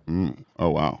Verdes. Oh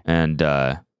wow. And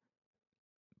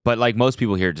but like most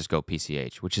people here just go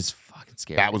PCH, which is fucking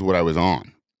scary. That was what I was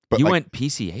on. But you like, went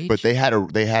PCH? But they had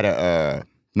a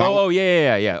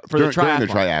yeah. For during the triathlon. the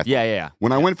triathlon. Yeah.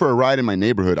 When I went for a ride in my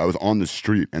neighborhood, I was on the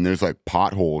street and there's like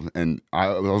potholes, and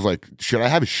I was like, should I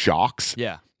have shocks?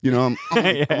 Yeah. I'm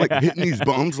like hitting these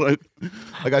bumps, like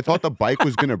I thought the bike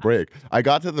was gonna break. I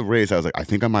got to the race, I was like, I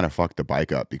think I might have fucked the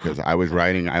bike up because I was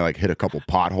riding. I like hit a couple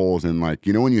potholes, and like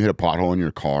when you hit a pothole in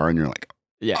your car and you're like,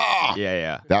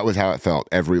 Yeah. That was how it felt.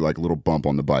 Every like little bump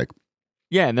on the bike.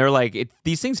 Yeah, and they're like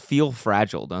these things feel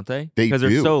fragile, don't they? They because do.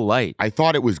 they're so light. I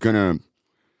thought it was gonna,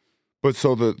 but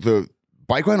so the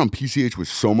bike ride on PCH was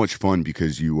so much fun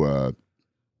because you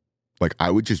like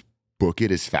I would just book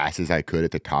it as fast as I could at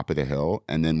the top of the hill,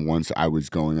 and then once I was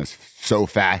going so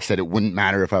fast that it wouldn't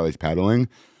matter if I was pedaling,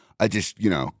 I just,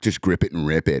 just grip it and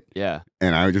rip it. Yeah.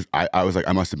 And I was like,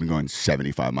 I must have been going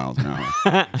 75 miles an hour.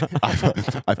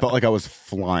 I felt like I was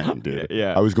flying, dude.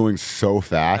 Yeah. I was going so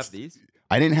fast. Have these?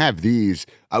 I didn't have these.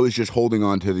 I was just holding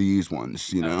on to these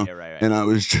ones, Okay, right. And I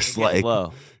was just like,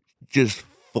 low. just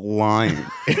flying.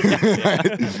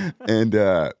 And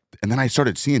then I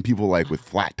started seeing people like with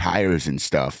flat tires and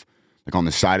stuff, like on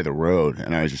the side of the road,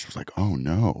 and I was like, oh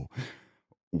no,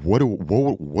 what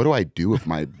do I do if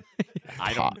my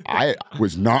I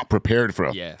was not prepared for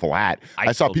a flat. I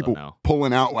saw still people don't know.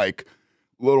 pulling out like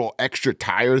little extra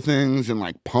tire things and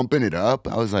like pumping it up.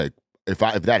 I was like, if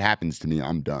that happens to me,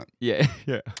 I'm done. Yeah.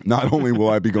 Not only will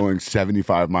I be going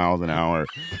 75 miles an hour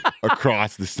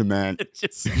across the cement,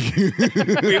 Just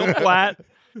wheel flat.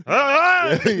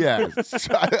 yeah,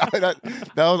 so that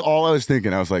was all I was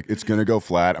thinking. I was like, it's gonna go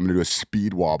flat. I'm gonna do a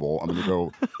speed wobble. I'm gonna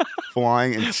go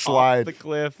flying and slide Off the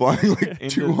cliff, flying like into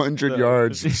 200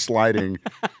 yards, sliding.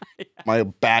 My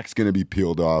back's gonna be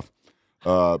peeled off.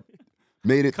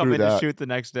 Made it Come through in that. to shoot the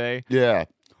next day. Yeah.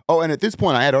 Oh, and at this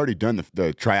point, I had already done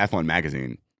the triathlon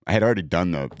magazine. I had already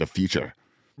done the feature.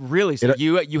 Really? So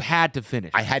you had to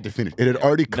finish. I had to finish. It had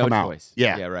already come no out. choice.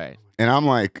 Yeah. Yeah. Right. And I'm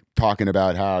like talking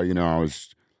about how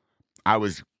I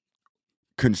was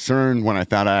concerned when I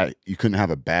found you couldn't have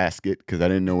a basket because I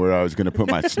didn't know where I was going to put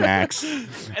my snacks.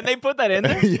 And they put that in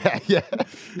there. Yeah.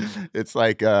 It's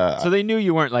like So they knew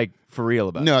you weren't like for real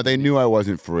about it. no, they knew I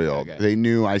wasn't for real. Okay. They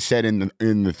knew I said in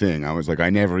the thing. I was like, I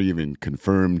never even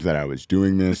confirmed that I was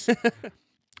doing this.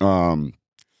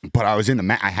 But I was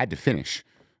I had to finish.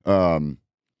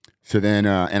 So then,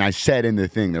 and I said in the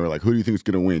thing, they were like, who do you think is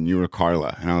going to win, you or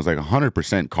Carla? And I was like,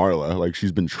 100% Carla. Like,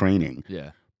 she's been training.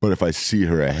 Yeah. But if I see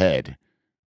her ahead,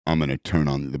 I'm going to turn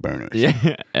on the burners.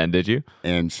 Yeah. And did you?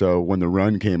 And so when the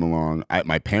run came along,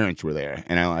 my parents were there.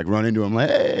 And I like run into them,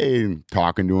 like, hey,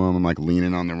 talking to them. I'm like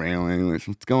leaning on the railing. Like,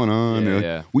 what's going on? They're like,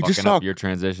 Yeah. we just Fucking saw up your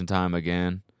transition time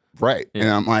again. Right. Yeah.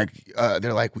 And I'm like,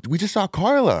 they're like, we just saw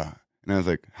Carla. And I was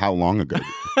like, how long ago?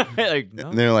 Like, no.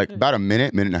 And they're like, about a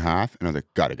minute and a half. And I was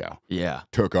like, gotta go. Yeah.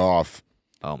 Took off.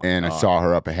 Oh my And God. I saw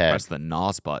her up ahead. Press the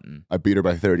NOS button. I beat her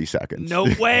by 30 seconds. No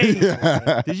way.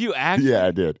 Yeah. Did you actually? Yeah,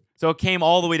 I did. So it came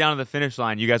all the way down to the finish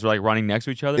line. You guys were like running next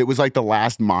to each other? It was like the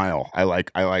last mile.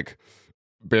 I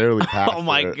barely passed. Oh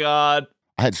my it. God.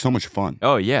 I had so much fun.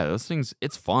 Oh yeah, those things,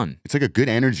 it's fun. It's like a good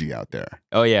energy out there.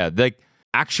 Oh yeah, like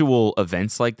actual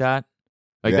events like that.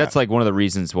 Like Yeah. that's like one of the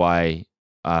reasons why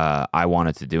I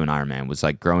wanted to do an Ironman was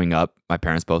like growing up, my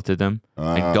parents both did them.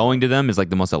 And going to them is like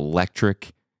the most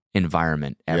electric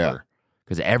environment ever. Yeah.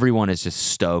 Because everyone is just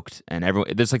stoked and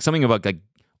there's like something about like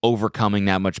overcoming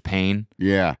that much pain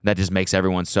Yeah. that just makes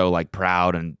everyone so like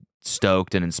proud and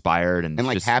stoked and inspired and And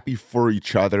like just, happy for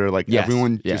each other. Like Yes,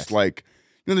 everyone yes. just like,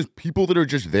 there's people that are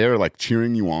just there like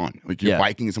cheering you on. Like you're Yeah.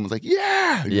 biking and someone's like,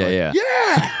 yeah. And you're Yeah,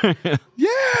 like, yeah.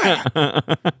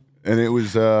 Yeah. And it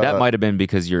was that might have been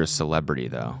because you're a celebrity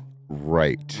though.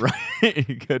 right. Right.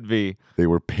 It could be. They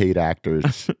were paid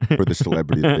actors for the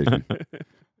celebrity division.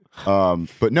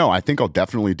 But no, I think I'll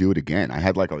definitely do it again. I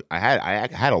had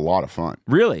a lot of fun.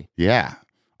 Really? Yeah.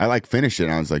 I finished it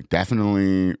and I was like,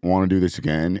 definitely want to do this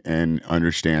again and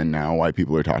understand now why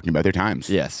people are talking about their times.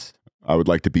 Yes. I would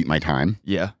like to beat my time.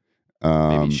 Yeah.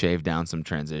 Maybe shave down some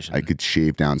transition. I could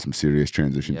shave down some serious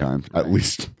transition times. right.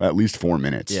 At least 4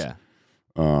 minutes. Yeah.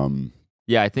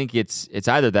 Yeah, I think it's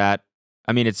either that.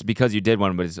 I mean, it's because you did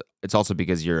one, but it's also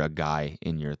because you're a guy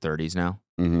in your 30s now.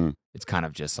 Mm-hmm. It's kind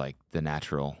of just like the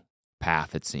natural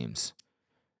path, it seems.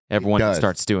 Everyone does.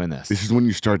 starts doing this. This is when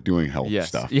you start doing health Yes.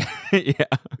 stuff. Yeah. Yeah.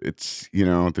 It's, the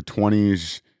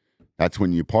 20s, that's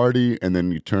when you party, and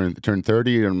then you turn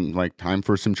 30 and like time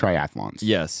for some triathlons.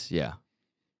 Yes. Yeah.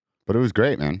 But it was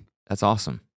great, man. That's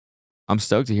awesome. I'm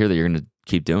stoked to hear that you're going to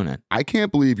keep doing it. I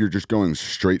can't believe you're just going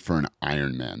straight for an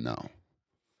Ironman, though.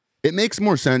 It makes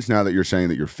more sense now that you're saying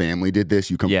that your family did this.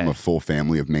 You come Yeah. from a full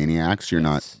family of maniacs. You're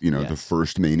Yes. not, the Yes.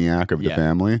 first maniac of the Yeah.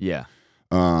 family. Yeah.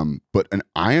 But an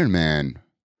Ironman,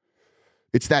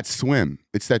 it's that swim.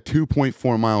 It's that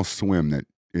 2.4 mile swim that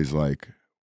is like,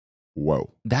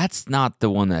 whoa. That's not the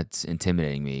one that's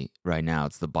intimidating me right now.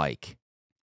 It's the bike.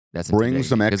 That's Bring intimidating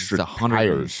some me 'cause extra it's 100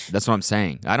 tires. That's what I'm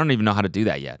saying. I don't even know how to do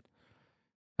that yet.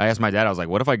 I asked my dad, I was like,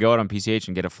 what if I go out on PCH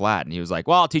and get a flat? And he was like,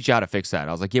 well, I'll teach you how to fix that.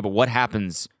 I was like, yeah, but what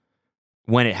happens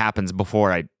when it happens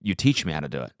before you teach me how to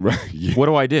do it? Right. Yeah. What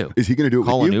do I do? Is he going to do it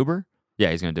Call with an you? Uber?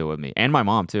 Yeah, he's going to do it with me. And my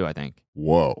mom, too, I think.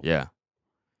 Whoa. Yeah.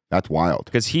 That's wild.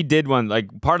 Because he did one,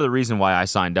 like, part of the reason why I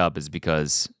signed up is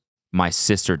because my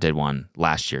sister did one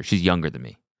last year. She's younger than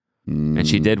me. And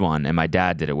she did one, and my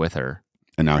dad did it with her.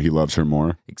 And now he loves her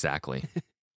more. Exactly.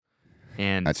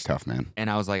 And That's tough, man. And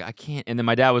I was like, I can't. And then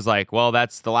my dad was like, well,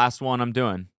 that's the last one I'm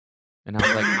doing. And I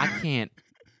was like, I can't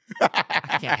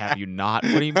have you not.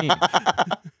 What do you mean?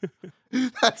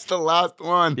 That's the last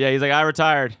one. Yeah, he's like, I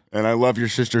retired. And I love your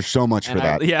sister so much for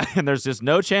that. Yeah, and there's just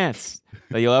no chance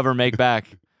that you'll ever make back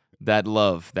that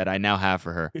love that I now have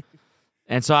for her.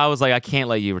 And so I was like, I can't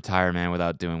let you retire, man,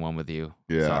 without doing one with you.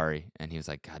 Yeah. Sorry. And he was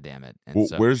like, God damn it. And Well,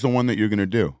 so, where's the one that you're going to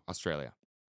do? Australia.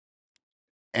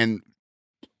 And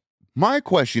my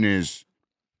question is,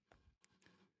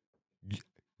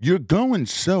 you're going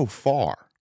so far.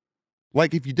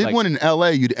 Like, if you did Like- one in LA,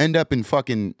 you'd end up in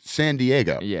fucking San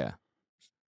Diego. Yeah.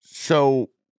 So,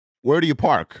 where do you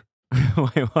park?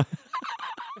 Wait, what?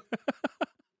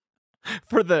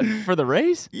 For the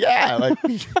race? Yeah, like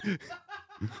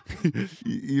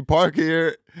you park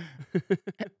here.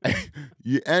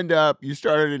 You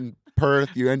started in Perth.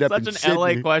 You end up Such in an Sydney.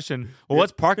 LA question. Well,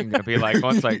 what's parking going to be like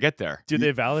once I get there? Do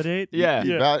they validate? Yeah.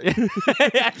 You're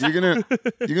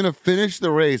gonna finish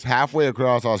the race halfway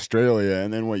across Australia,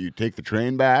 and then what? You take the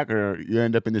train back, or you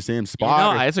end up in the same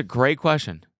spot? It's a great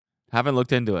question. Haven't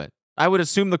looked into it. I would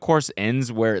assume the course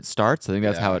ends where it starts. I think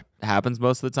that's how it happens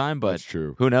most of the time, but That's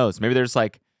true. who knows? Maybe they're just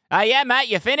like, yeah, Matt,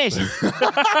 you finished.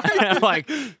 I'm like,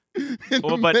 In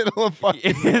well, the but middle of fucking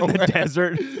in the nowhere.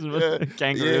 desert,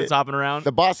 kangaroos Yeah. hopping around.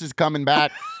 The bus is coming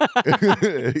back.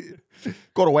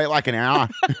 Got to wait like an hour.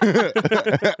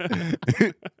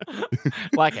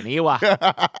 Like an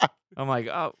Ewok. I'm like,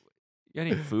 oh, you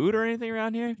got any food or anything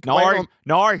around here? Wait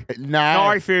No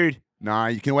Nah, food. nah,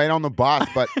 you can wait on the bus,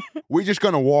 but we're just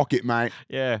gonna walk it, mate.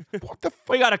 Yeah. What the fuck?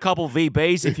 We got a couple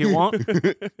VBs if you want.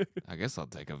 I guess I'll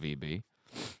take a VB.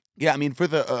 Yeah, I mean, for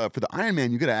the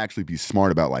Ironman, you gotta actually be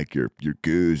smart about like your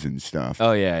goos and stuff.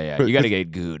 Oh, yeah. But You got to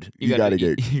get good. You gotta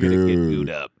get You got to get good. good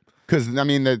up. Because I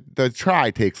mean, the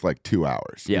try takes like 2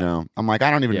 hours. Yeah. You know, I'm like,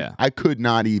 I could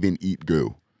not even eat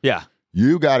goo. Yeah.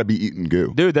 You got to be eating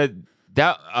goo. Dude, that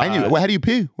How do you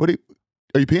pee? Are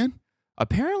you peeing?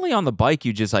 apparently on the bike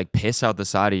you just like piss out the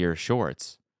side of your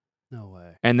shorts. No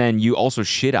way. And then you also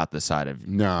shit out the side of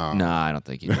No. Nah, I don't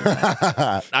think you do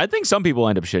that. I think some people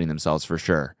end up shitting themselves for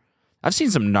sure. I've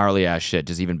seen some gnarly ass shit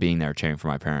just even being there cheering for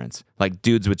my parents. Like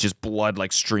dudes with just blood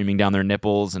like streaming down their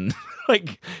nipples and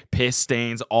like piss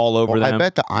stains all over Well, them. I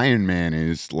bet the Iron Man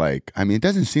is like, I mean, it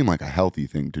doesn't seem like a healthy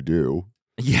thing to do.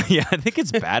 Yeah, I think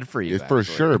it's bad for you. It's for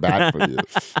actually. sure bad for you.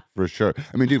 For sure.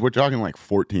 I mean, dude, we're talking like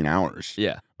 14 hours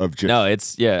Yeah. of just No,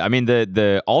 it's I mean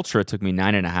the ultra took me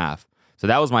 9.5. So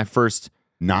that was my first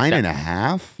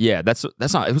 9.5. Yeah, that's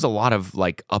not it was a lot of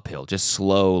like uphill, just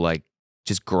slow, like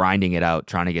just grinding it out,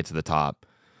 trying to get to the top.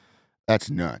 That's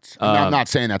nuts. I'm not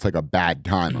saying that's like a bad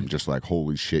time. I'm just like,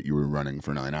 holy shit, you were running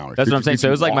for 9 hours. That's what I'm Did saying. you So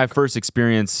it was like my walk? first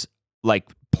experience like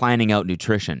planning out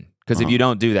nutrition. Because if you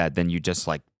don't do that, then you just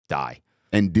like die.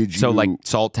 And did you? So like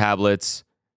salt tablets,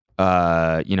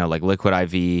 like liquid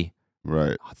IV,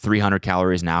 right. 300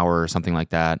 calories an hour or something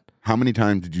like that. How many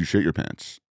times did you shit your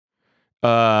pants?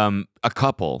 A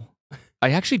couple.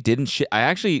 I actually didn't shit. I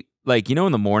actually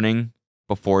in the morning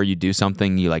before you do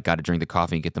something, you like got to drink the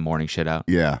coffee and get the morning shit out.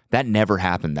 Yeah. That never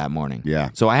happened that morning. Yeah.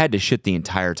 So I had to shit the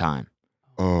entire time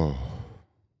Oh.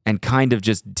 and kind of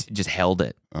just held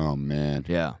it. Oh man.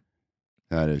 Yeah.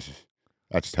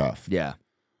 That's tough. Yeah.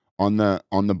 On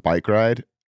the bike ride,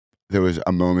 there was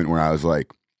a moment where I was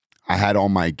like, I had all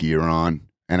my gear on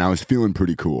and I was feeling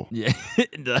pretty cool. Yeah.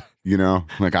 You know,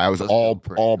 like I was Those all feel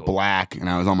pretty cool. black and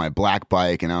I was on my black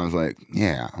bike and I was like,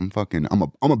 yeah, I'm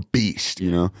a beast, you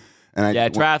know? And I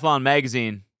Triathlon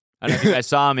magazine. I don't know if you guys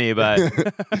saw me, but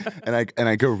and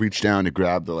I go reach down to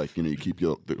grab the you keep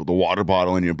the water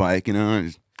bottle in your bike, I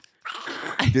just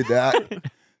did that,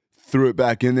 threw it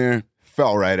back in there,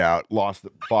 fell right out, lost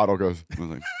the bottle, I was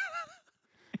like,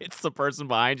 it's the person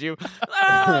behind you.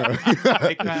 Domino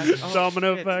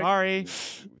shit, effect. Sorry.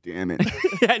 damn it,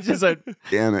 Yeah, just a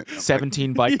damn it.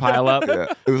 17 bike pile up. Yeah.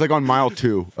 It was like on mile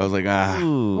 2. I was like,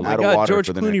 Ooh. Oh my out of God, water George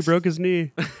for the Clooney next- broke his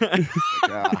knee.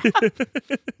 Ah.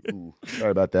 Ooh,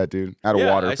 sorry about that, dude. Out of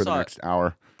Yeah, water I for the saw it. next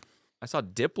hour. I saw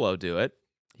Diplo do it.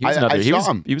 I saw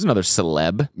him. He was another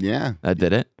celeb Yeah, that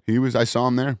did it. I saw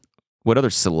him there, What other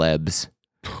celebs?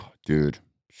 dude.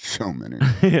 So many.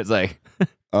 It's like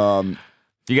Um,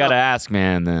 if you got to ask,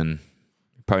 man, then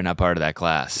you're probably not part of that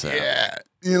class. So. yeah.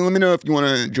 Let me know if you want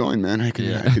to join, man. I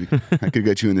could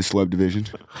get you in the celeb division.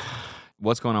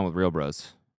 What's going on with Real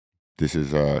Bros? This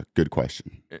is a good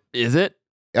question. Is it?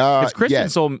 Because Christian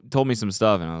yes. told me some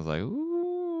stuff, and I was like,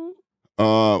 ooh.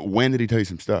 When did he tell you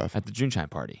some stuff? At the Juneshine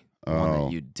party. The one Oh.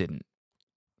 that you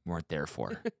weren't there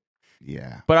for.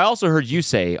 Yeah. But I also heard you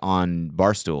say on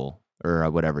Barstool or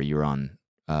whatever you were on.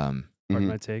 Pardon Mhm.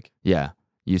 my take. Yeah.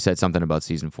 You said something about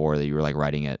season 4 that you were like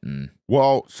writing it. And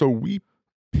Well, so we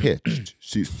pitched.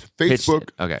 See, Pitched Facebook.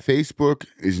 it. Okay. Facebook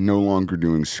is no longer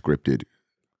doing scripted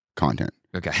content.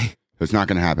 Okay. It's not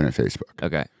going to happen at Facebook.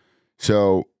 Okay.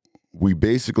 So we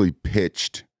basically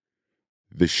pitched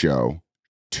the show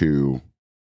to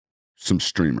some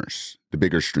streamers, the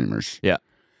bigger streamers. Yeah.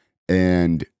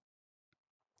 And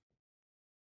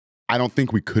I don't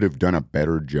think we could have done a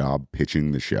better job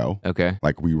pitching the show. Okay.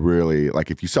 Like we really,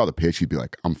 like if you saw the pitch, you'd be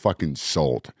like, I'm fucking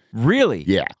sold. Really?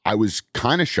 Yeah. I was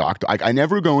kind of shocked. Like I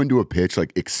never go into a pitch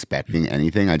like expecting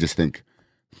anything. I just think,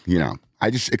 I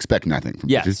just expect nothing from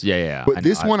Yes. pitches. Yeah. But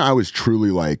this one, I was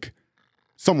truly like,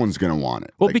 someone's going to want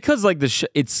it. Well, Like, because like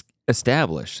it's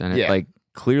established and Yeah. it, like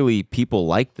clearly people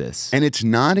like this. and it's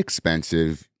not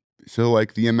expensive. So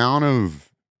like the amount of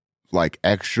like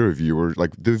extra viewers,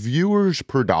 like the viewers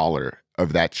per dollar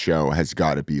of that show has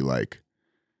got to be like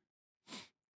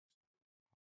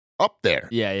up there.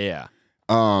 Yeah.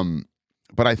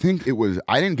 But I think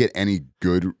I didn't get any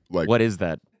good like What is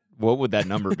that? What would that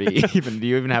number be? Do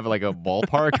you even have like a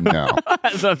ballpark? No.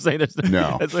 That's what I'm saying.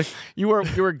 No. It's like you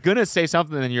were gonna say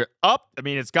something and you're up. I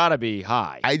mean, it's got to be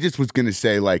high. I just was gonna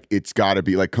say like it's got to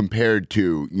be like compared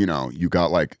to you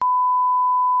got like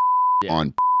Yeah.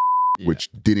 on Yeah. which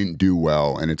didn't do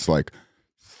well, and it's like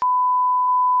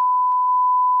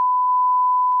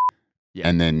Yeah.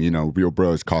 and then Real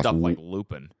Bros cost Stuff like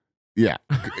Lupin. yeah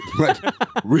like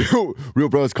Real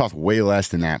Bros cost way less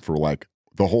than that for like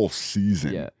the whole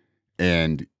season. Yeah.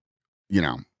 And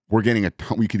we're getting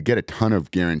we could get a ton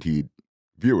of guaranteed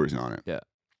viewers on it. Yeah.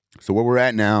 So what we're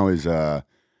at now is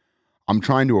I'm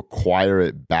trying to acquire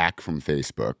it back from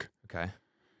Facebook, Okay.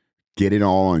 get it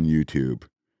all on YouTube,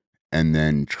 and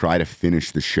then try to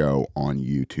finish the show on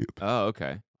YouTube. Oh,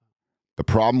 okay. The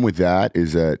problem with that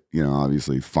is that,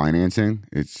 obviously financing,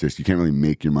 it's just you can't really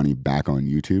make your money back on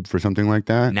YouTube for something like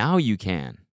that. Now you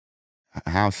can.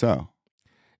 How so?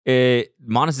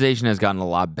 Monetization has gotten a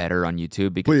lot better on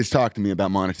YouTube because Please talk to me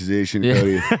about monetization,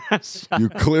 Cody. You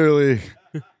clearly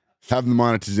have the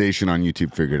monetization on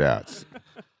YouTube figured out.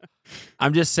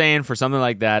 I'm just saying for something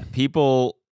like that,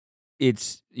 people,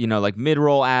 it's like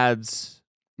mid-roll ads.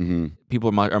 Mm-hmm.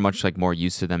 People are much like more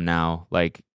used to them now.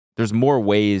 Like there's more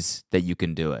ways that you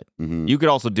can do it. Mm-hmm. You could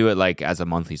also do it like as a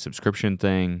monthly subscription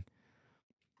thing.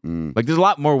 Mm. Like there's a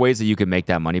lot more ways that you could make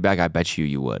that money back. I bet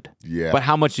you would. Yeah. But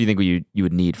how much do you think you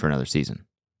would need for another season?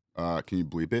 Can you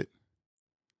bleep it?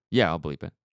 Yeah, I'll bleep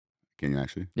it. Can you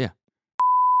actually? Yeah.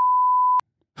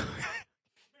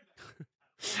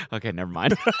 Okay, never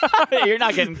mind. You're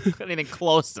not getting anything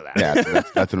close to that. Yeah,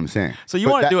 that's what I'm saying. So you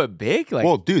want to do it big? Like,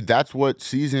 well, dude, that's what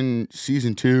season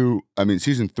 2. I mean,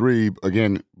 season 3.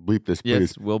 Again, bleep this, please.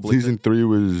 yes, we'll bleep Season it. 3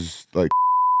 was like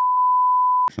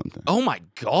something, Oh my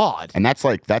god! and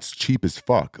that's cheap as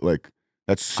fuck. Like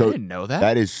that's I so didn't know that.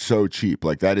 that is so cheap.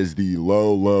 Like that is the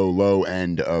low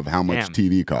end of how much Damn.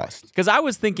 TV costs. Because I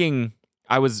was thinking,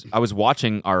 I was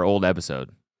watching our old episode,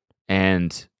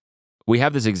 and we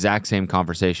have this exact same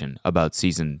conversation about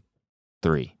season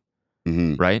 3,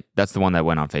 Mm-hmm. right? That's the one that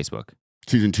went on Facebook.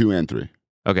 Season 2 and 3.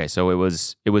 Okay, so it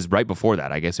was right before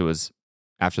that. I guess it was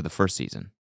after the first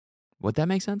season. Would that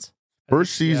make sense?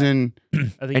 First season, I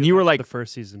think And you were like- the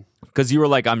first season. Because you were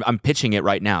like, I'm pitching it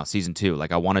right now, season 2.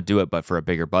 Like I want to do it, but for a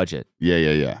bigger budget.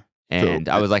 yeah. And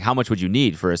So- I was like, how much would you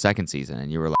need for a second season?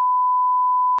 And you were like,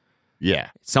 Yeah.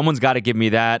 someone's got to give me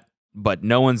that, but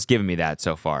no one's given me that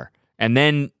so far. And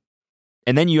then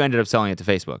you ended up selling it to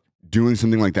Facebook. Doing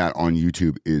something like that on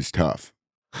YouTube is tough.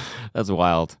 That's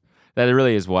wild. That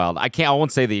really is wild. I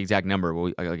won't say the exact number.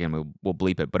 We'll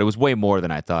bleep it, but it was way more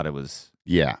than I thought it was.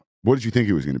 Yeah. What did you think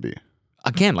it was going to be?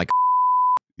 Again, like,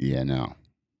 Yeah, no.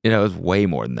 it was way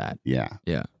more than that. Yeah.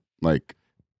 Yeah. Like,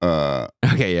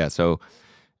 Okay, yeah. So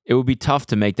it would be tough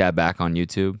to make that back on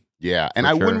YouTube. yeah. And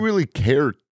For I sure. wouldn't really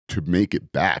care to make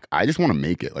it back. I just want to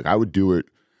make it. Like, I would do it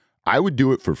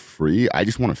for free. I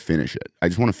just want to finish it. I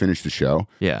just want to finish the show.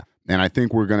 Yeah. And I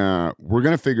think we're gonna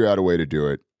figure out a way to do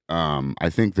it. I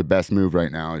think the best move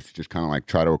right now is to just kind of like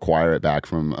try to acquire it back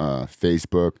from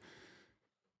Facebook,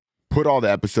 put all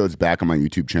the episodes back on my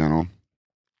YouTube channel,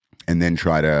 and then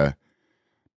try to,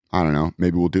 I don't know,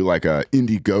 maybe we'll do like a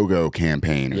Indiegogo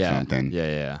campaign or Yeah. something,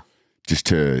 Yeah. just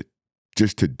to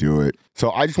do it.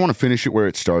 So I just want to finish it where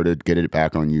it started, get it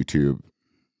back on YouTube,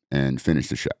 and finish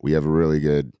the show. We have really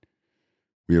good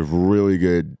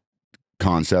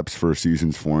concepts for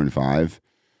seasons 4 and 5.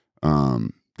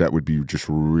 That would be just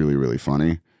really, really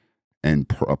funny and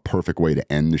a perfect way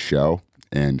to end the show.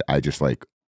 And I just like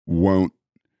won't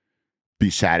be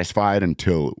satisfied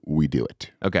until we do it.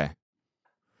 Okay.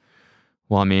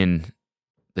 Well, I mean,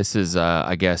 this is,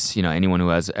 I guess, anyone who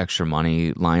has extra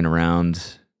money lying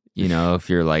around, if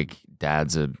you're like,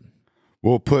 dad's a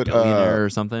We'll put billionaire or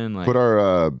something. Like, put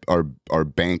our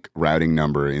bank routing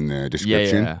number in the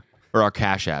description. yeah. Or our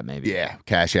Cash App, maybe. Yeah,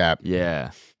 Cash App.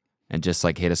 Yeah. And just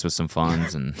like hit us with some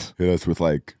funds and Hit us with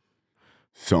like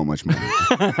so much money.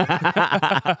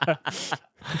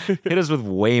 hit us with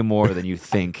way more than you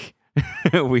think.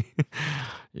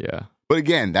 Yeah. But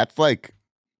again, that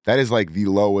is like the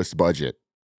lowest budget.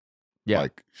 Yeah.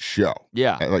 Like show.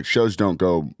 Yeah. Like shows don't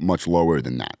go much lower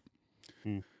than that.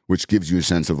 Which gives you a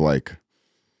sense of like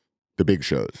the big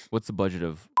shows. What's the budget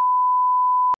of?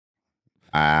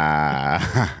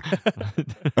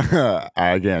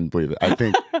 Again, believe it.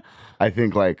 I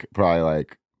think like probably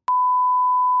like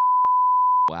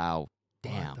Wow.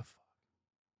 Damn.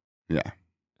 yeah,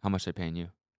 How much they paying you?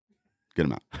 good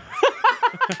amount.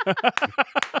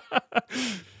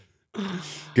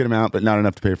 Good amount, but not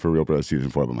enough to pay for Real Bros season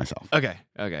 4 by myself. Okay.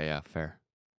 Yeah. Fair.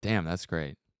 Damn. That's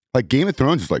great. Like Game of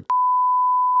Thrones is like,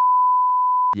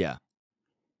 Yeah.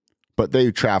 but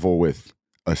they travel with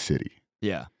a city.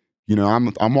 Yeah. You know,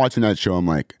 I'm watching that show. I'm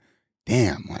like,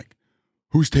 damn, like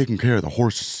who's taking care of the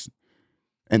horses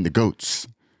and the goats?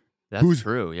 That's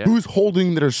true. Yeah. Who's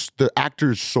holding the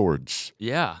actors' swords?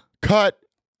 Yeah. Cut.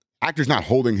 Actor's not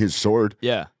holding his sword.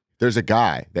 Yeah. There's a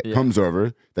guy that Yeah. comes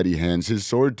over that he hands his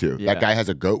sword to. Yeah. That guy has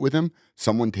a goat with him.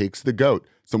 Someone takes the goat.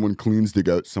 Someone cleans the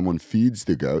goat. Someone feeds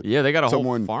the goat. Yeah. They got a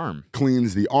Someone whole farm.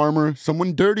 cleans the armor.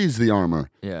 Someone dirties the armor.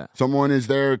 Yeah. Someone is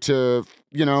there to,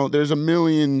 there's a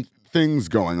million things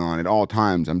going on at all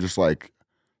times. I'm just like,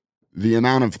 the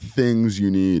amount of things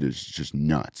you need is just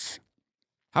nuts.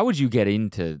 How would you get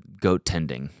into goat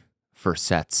tending for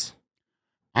sets?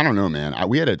 I don't know, man.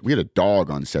 We had a dog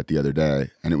on set the other day,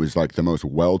 and it was like the most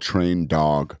well-trained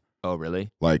dog. Oh, really?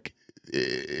 Like,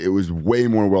 it was way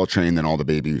more well-trained than all the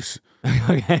babies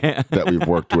Okay. that we've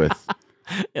worked with.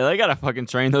 Yeah, they gotta fucking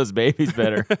train those babies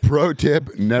better. Pro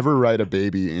tip, never write a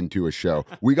baby into a show.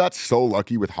 We got so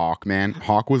lucky with Hawk, man.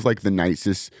 Hawk was like the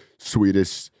nicest,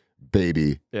 sweetest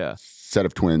baby. Yeah. Set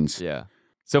of twins. Yeah.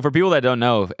 So for people that don't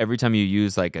know, every time you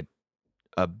use like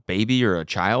a baby or a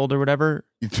child or whatever,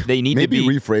 they need Maybe to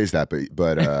be rephrase that,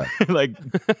 but like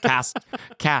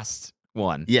cast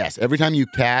one. yes, every time you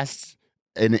cast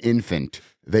an infant,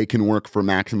 they can work for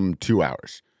maximum 2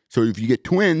 hours. So if you get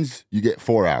twins, you get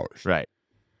 4 hours. Right.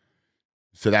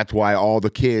 So that's why all the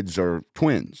kids are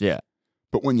twins. Yeah.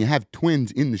 But when you have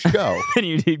twins in the show, And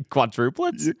you need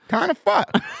quadruplets? you're kind of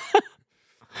fucked.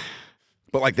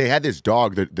 But like they had this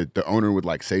dog that the owner would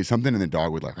like say something and the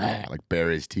dog would like bare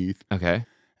his teeth. Okay.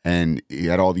 And he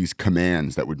had all these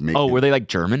commands that would make Oh, him- were they like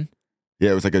German?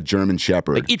 Yeah, it was like a German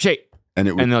shepherd. Like eat shape. and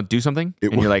it would, And they'll do something?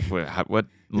 it And you're was- like, what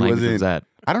language wasn't- is that?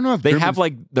 I don't know if They Germans- have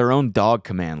like their own dog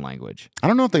command language. I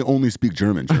don't know if they only speak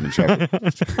German shepherd.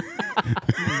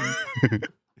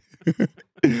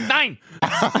 9.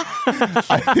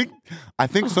 I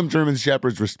think some German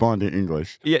shepherds respond in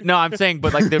English. Yeah, no, I'm saying,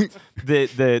 but like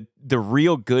the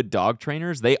real good dog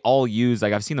trainers, they all use,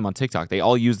 like I've seen them on TikTok. They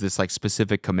all use this like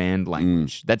specific command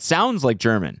language that sounds like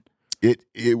German.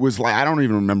 It was like I don't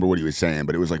even remember what he was saying,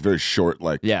 but it was like very short,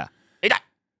 like Yeah.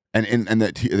 and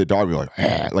the dog would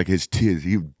like his teeth,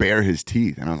 he would bare his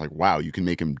teeth, and I was like, wow, you can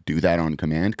make him do that on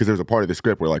command, because there's a part of the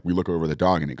script where like we look over the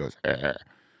dog and it goes,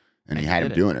 and he had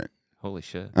him doing it. Holy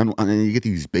shit. And then you get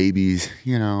these babies,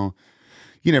 you never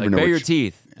Like know. bare your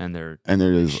teeth, and they're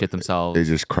just shit themselves. They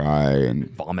just cry and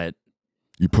vomit.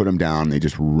 you put them down, they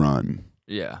just run.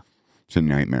 Yeah. It's a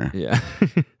nightmare. Yeah.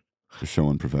 They're so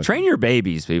unprofessional. Train your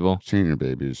babies, people. Train your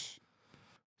babies.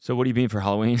 So what are you being for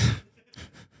Halloween?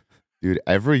 Dude,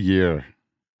 every year,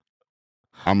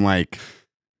 I'm like,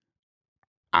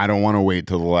 I don't want to wait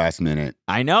till the last minute.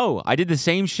 I know. I did the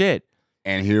same shit.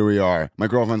 And here we are. My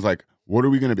girlfriend's like, what are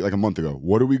we going to be? Like a month ago,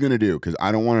 what are we going to do? Because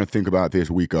I don't want to think about this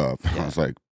week of. Yeah. I was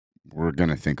like, we're going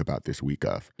to think about this week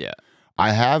of. Yeah.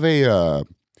 I have a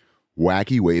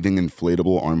wacky waving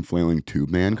inflatable arm flailing tube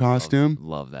man costume.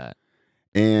 Love that.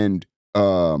 And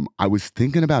I was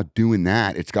thinking about doing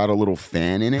that. It's got a little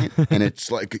fan in it, and it's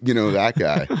like, that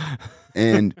guy.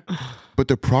 But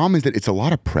the problem is that it's a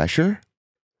lot of pressure,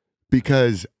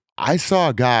 because I saw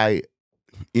a guy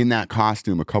in that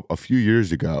costume a few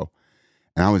years ago,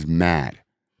 and I was mad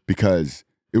because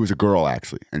it was a girl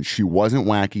actually, and she wasn't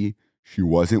wacky, she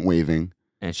wasn't waving,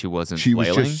 And she wasn't she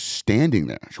flailing? was just standing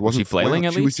there. She wasn't flailing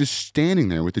at She was least? just standing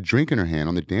there with a drink in her hand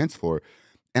on the dance floor.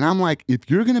 And I'm like, if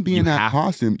you're going to be in that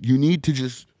costume, you need to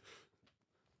just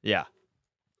Yeah.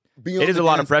 be on It is the a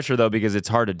lot of dance pressure, though, because it's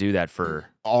hard to do that for...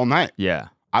 all night. Yeah.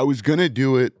 I was going to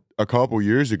do it a couple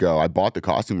years ago. I bought the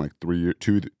costume like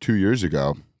 2 years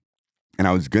ago, and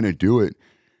I was going to do it,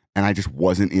 and I just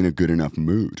wasn't in a good enough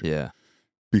mood. Yeah.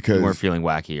 because You weren't feeling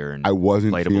wackier and I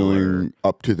wasn't inflatable feeling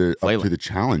up to the flailing.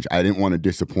 challenge. I didn't want to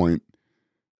disappoint.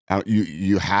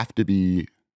 You have to be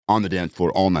on the dance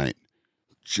floor all night.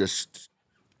 Just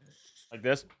like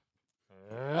this.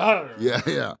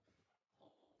 yeah.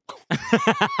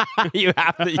 You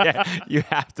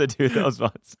have to do those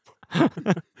ones.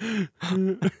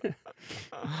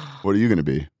 What are you gonna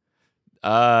be?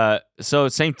 So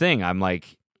same thing. I'm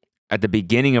like, at the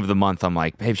beginning of the month, I'm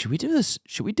like, babe, should we do this?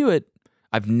 Should we do it?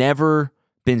 I've never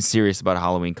been serious about a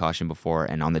Halloween costume before,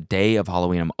 and on the day of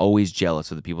Halloween, I'm always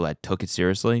jealous of the people that took it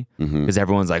seriously because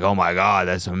everyone's like, oh my god,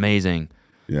 that's amazing.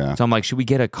 Yeah. So I'm like, should we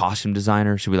get a costume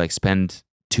designer? Should we like spend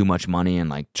too much money and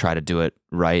like try to do it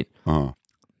right? Uh-huh.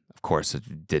 Of course,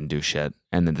 it didn't do shit.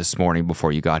 And then this morning,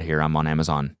 before you got here, I'm on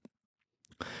Amazon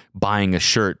buying a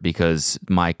shirt because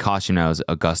my costume now is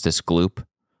Augustus Gloop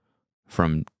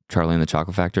from Charlie and the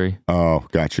Chocolate Factory. Oh,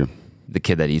 gotcha. The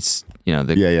kid that eats,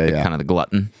 the kind of the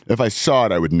glutton. If I saw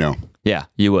it, I would know. Yeah,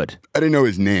 you would. I didn't know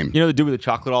his name. You know the dude with the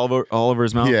chocolate all over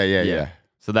his mouth? Yeah.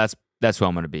 So that's who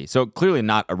I'm going to be. So clearly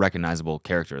not a recognizable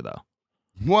character, though.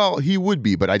 Well, he would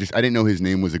be, but I didn't know his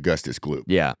name was Augustus Gloop.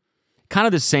 Yeah. Kind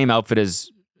of the same outfit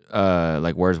as,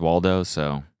 like, Where's Waldo,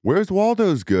 so... Where's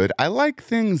Waldo's good. I like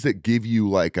things that give you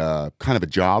like a kind of a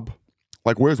job.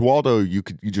 Like Where's Waldo, you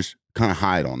just kind of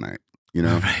hide all night,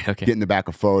 Right, okay. Get in the back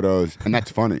of photos, and that's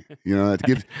funny. It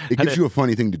gives you a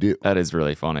funny thing to do. That is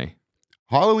really funny.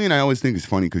 Halloween, I always think is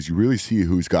funny because you really see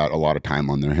who's got a lot of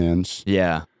time on their hands.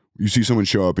 Yeah. You see someone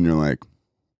show up, and you're like,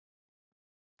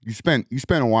 you spent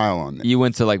a while on this. You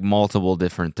went to like multiple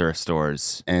different thrift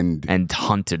stores and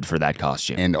hunted for that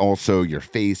costume. And also your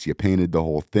face, you painted the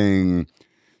whole thing.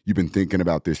 You've been thinking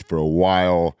about this for a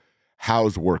while.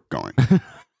 How's work going?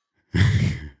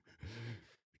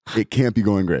 It can't be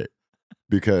going great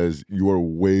because you are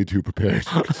way too prepared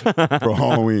for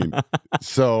Halloween.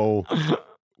 So,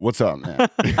 what's up, man?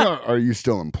 Are you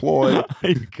still employed? Are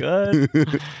you good?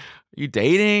 Are you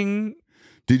dating?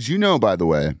 Did you know, by the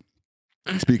way,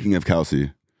 speaking of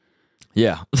Kelsey,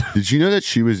 yeah. Did you know that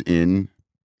she was in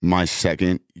my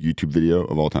second YouTube video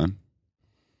of all time?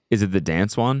 Is it the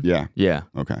dance one? Yeah. Yeah.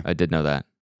 Okay. I did know that.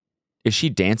 Is she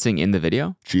dancing in the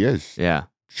video? She is. Yeah.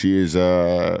 She is.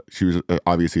 She was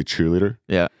obviously a cheerleader.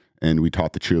 Yeah. And we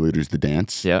taught the cheerleaders the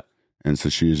dance. Yeah. And so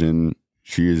she is in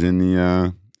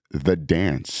the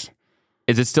dance.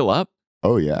 Is it still up?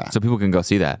 Oh yeah. So people can go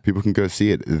see that. People can go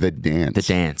see it. The dance. The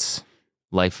dance.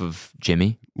 Life of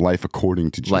Jimmy. Life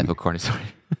according to Jimmy. Life according to.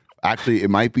 Actually, it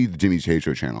might be the Jimmy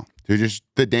Tatro channel. So just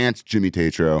the dance Jimmy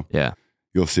Tatro. Yeah.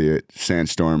 You'll see it.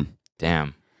 Sandstorm.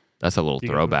 Damn. That's a little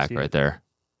throwback right there.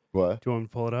 What? Do you want me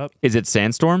to pull it up? Is it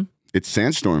Sandstorm? It's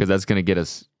Sandstorm. Because that's going to get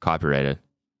us copyrighted.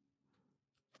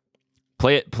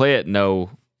 Play it no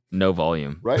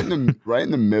volume. Right in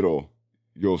the middle,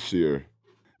 you'll see her.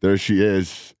 There she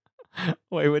is.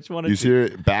 Wait, which one You is see her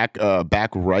back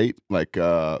right, like 3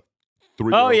 Oh,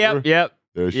 over. yep.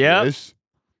 There she is.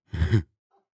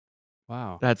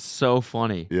 Wow. That's so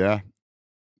funny. Yeah.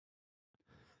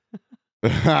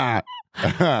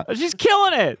 She's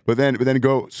killing it. But then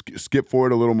go skip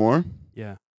forward a little more,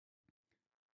 Yeah.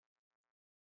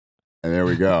 and there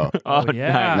we go. Oh,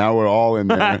 yeah. Now we're all in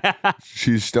there.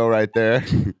 She's still right there.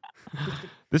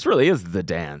 This really is the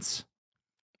dance.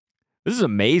 This is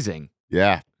amazing.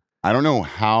 Yeah. I don't know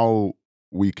how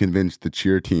we convinced the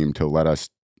cheer team to let us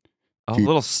A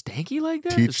little stanky like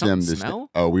that? teach Does them something this. smell?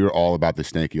 Oh, we were all about the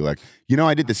stanky leg.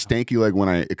 I did the stanky leg when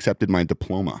I accepted my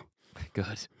diploma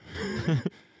Good.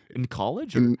 In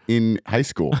college? Or? in high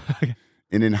school.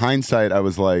 And in hindsight, I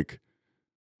was like,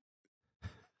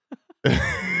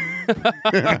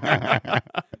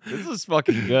 This is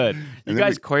fucking good. You then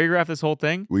guys choreographed this whole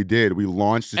thing? we did. We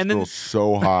launched this And then- girl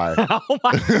so high. Oh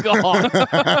my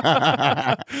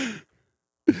god.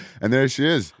 And there she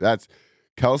is. That's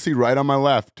Kelsey right on my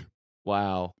left.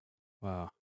 Wow. Wow.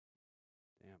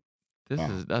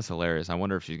 That's hilarious. I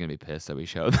wonder if she's gonna be pissed that we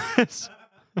showed this.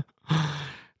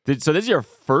 So this is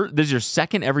your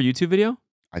second ever YouTube video?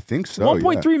 I think so.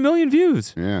 1.3 million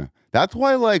views. Yeah. That's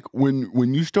why, like,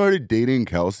 when you started dating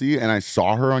Kelsey and I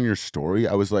saw her on your story,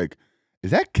 I was like,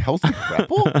 is that Kelsey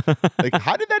Kreppel? Like,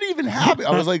 how did that even happen?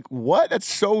 I was like, what? That's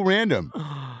so random.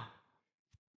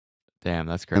 Damn,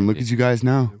 that's crazy. And look at you guys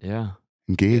now. Yeah.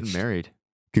 Engaged. Getting married.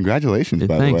 Congratulations,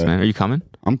 by Thanks, the way. man. Are you coming?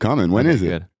 I'm coming. When is it?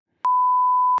 Good.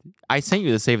 I sent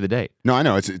you the save the date. No, I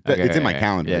know. It's in my okay.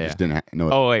 calendar. Yeah, I just didn't know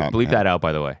it. Oh wait, off the bleep top of my that out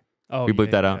by the way. Oh, We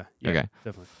bleeped that out? Yeah, Okay.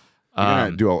 Definitely.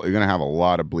 head. You're gonna have a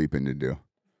lot of bleeping to do.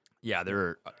 Yeah,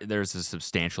 there's a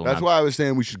substantial That's amount. why I was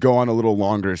saying we should go on a little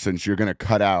longer since you're gonna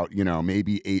cut out,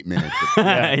 maybe 8 minutes.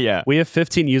 Yeah. We have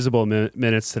 15 usable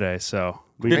minutes today, so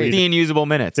We 15 usable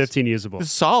minutes. 15 usable. It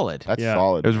was solid. That's Yeah.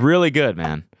 solid. It was really good,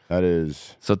 man. That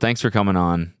is. So thanks for coming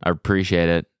on. I appreciate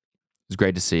it. It's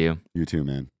great to see you. You too,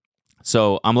 man.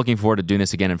 So I'm looking forward to doing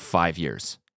this again in 5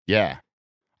 years. Yeah.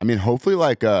 I mean, hopefully,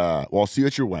 like, well, I'll see you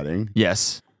at your wedding.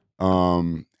 Yes.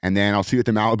 And then I'll see you at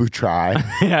the Malibu Try.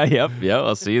 Yep.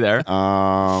 I'll see you there.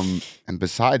 And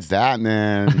besides that,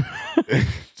 man,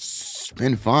 it's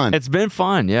been fun. It's been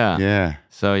fun. Yeah. Yeah.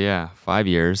 So yeah, 5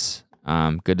 years.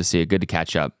 Good to see you. Good to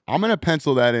catch up. I'm gonna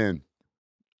pencil that in.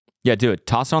 Yeah, do it.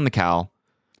 Toss it on the cow.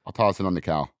 I'll toss it on the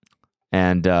cow.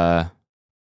 And yeah,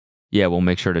 we'll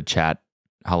make sure to chat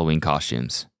Halloween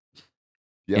costumes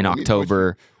Yeah, in what do you-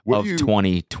 October what of do you-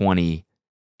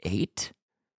 2028.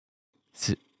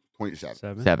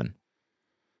 27. 7.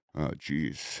 Oh,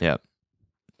 jeez. Yep.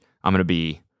 I'm gonna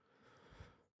be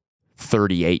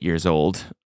 38 years old.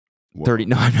 Whoa. 30.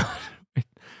 No, I'm not.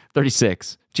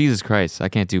 36. Jesus Christ, I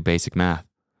can't do basic math.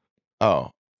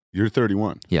 Oh, you're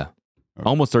 31. Yeah. Okay.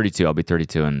 Almost 32. I'll be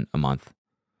 32 in a month.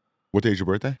 What day is your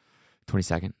birthday?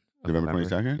 22nd. of November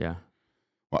November. 22nd? Yeah.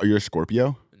 Well, you're a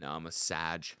Scorpio? No, I'm a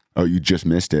Sag. Oh, you just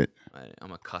missed it.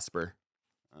 I'm a cusper.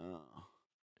 Oh.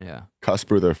 Yeah.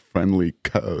 Cusper the friendly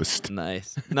coast.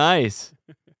 Nice. Nice.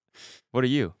 What are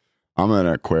you? I'm an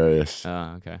Aquarius.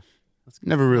 Oh, okay.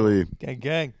 Never really.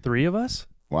 Gang. 3 of us?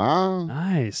 Wow.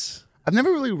 Nice. I've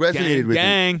never really resonated with it.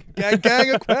 gang.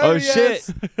 Gang Oh, Aquarius. shit.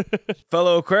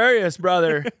 Fellow Aquarius,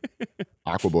 brother.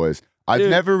 Aqua Boys. I've Dude,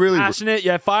 never really. passionate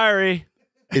yet fiery.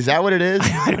 Is that what it is?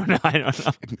 I don't know.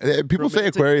 People say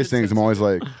Romantic Aquarius and things. I'm always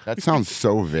like, that sounds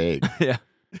so vague. Yeah.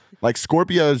 Like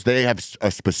Scorpios, they have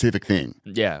a specific thing.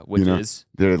 Yeah, which You know? is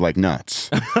They're like nuts.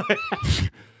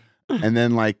 And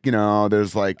then like,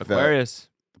 there's like Aquarius.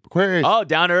 the Aquarius. Oh,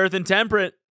 down to earth and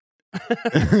temperate.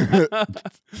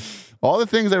 All the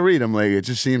things I read, I'm like, it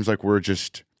just seems like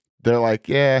they're like,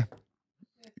 yeah.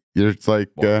 It's like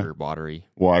Watery.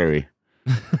 watery.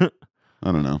 I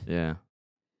don't know. Yeah.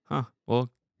 Huh. Well,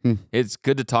 Hmm. it's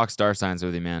good to talk star signs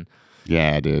with you, man.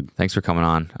 Yeah, dude. Thanks for coming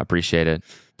on. I appreciate it.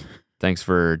 Thanks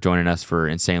for joining us for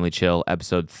Insanely Chill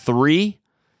episode 3.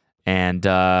 And,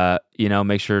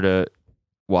 make sure to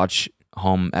watch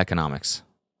Home Economics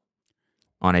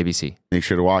on ABC. Make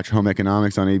sure to watch Home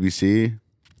Economics on ABC.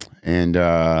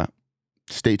 And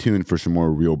stay tuned for some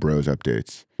more Real Bros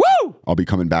updates. Woo! I'll be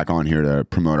coming back on here to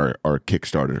promote our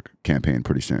Kickstarter campaign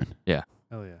pretty soon. Hell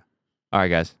yeah. All right,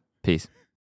 guys. Peace.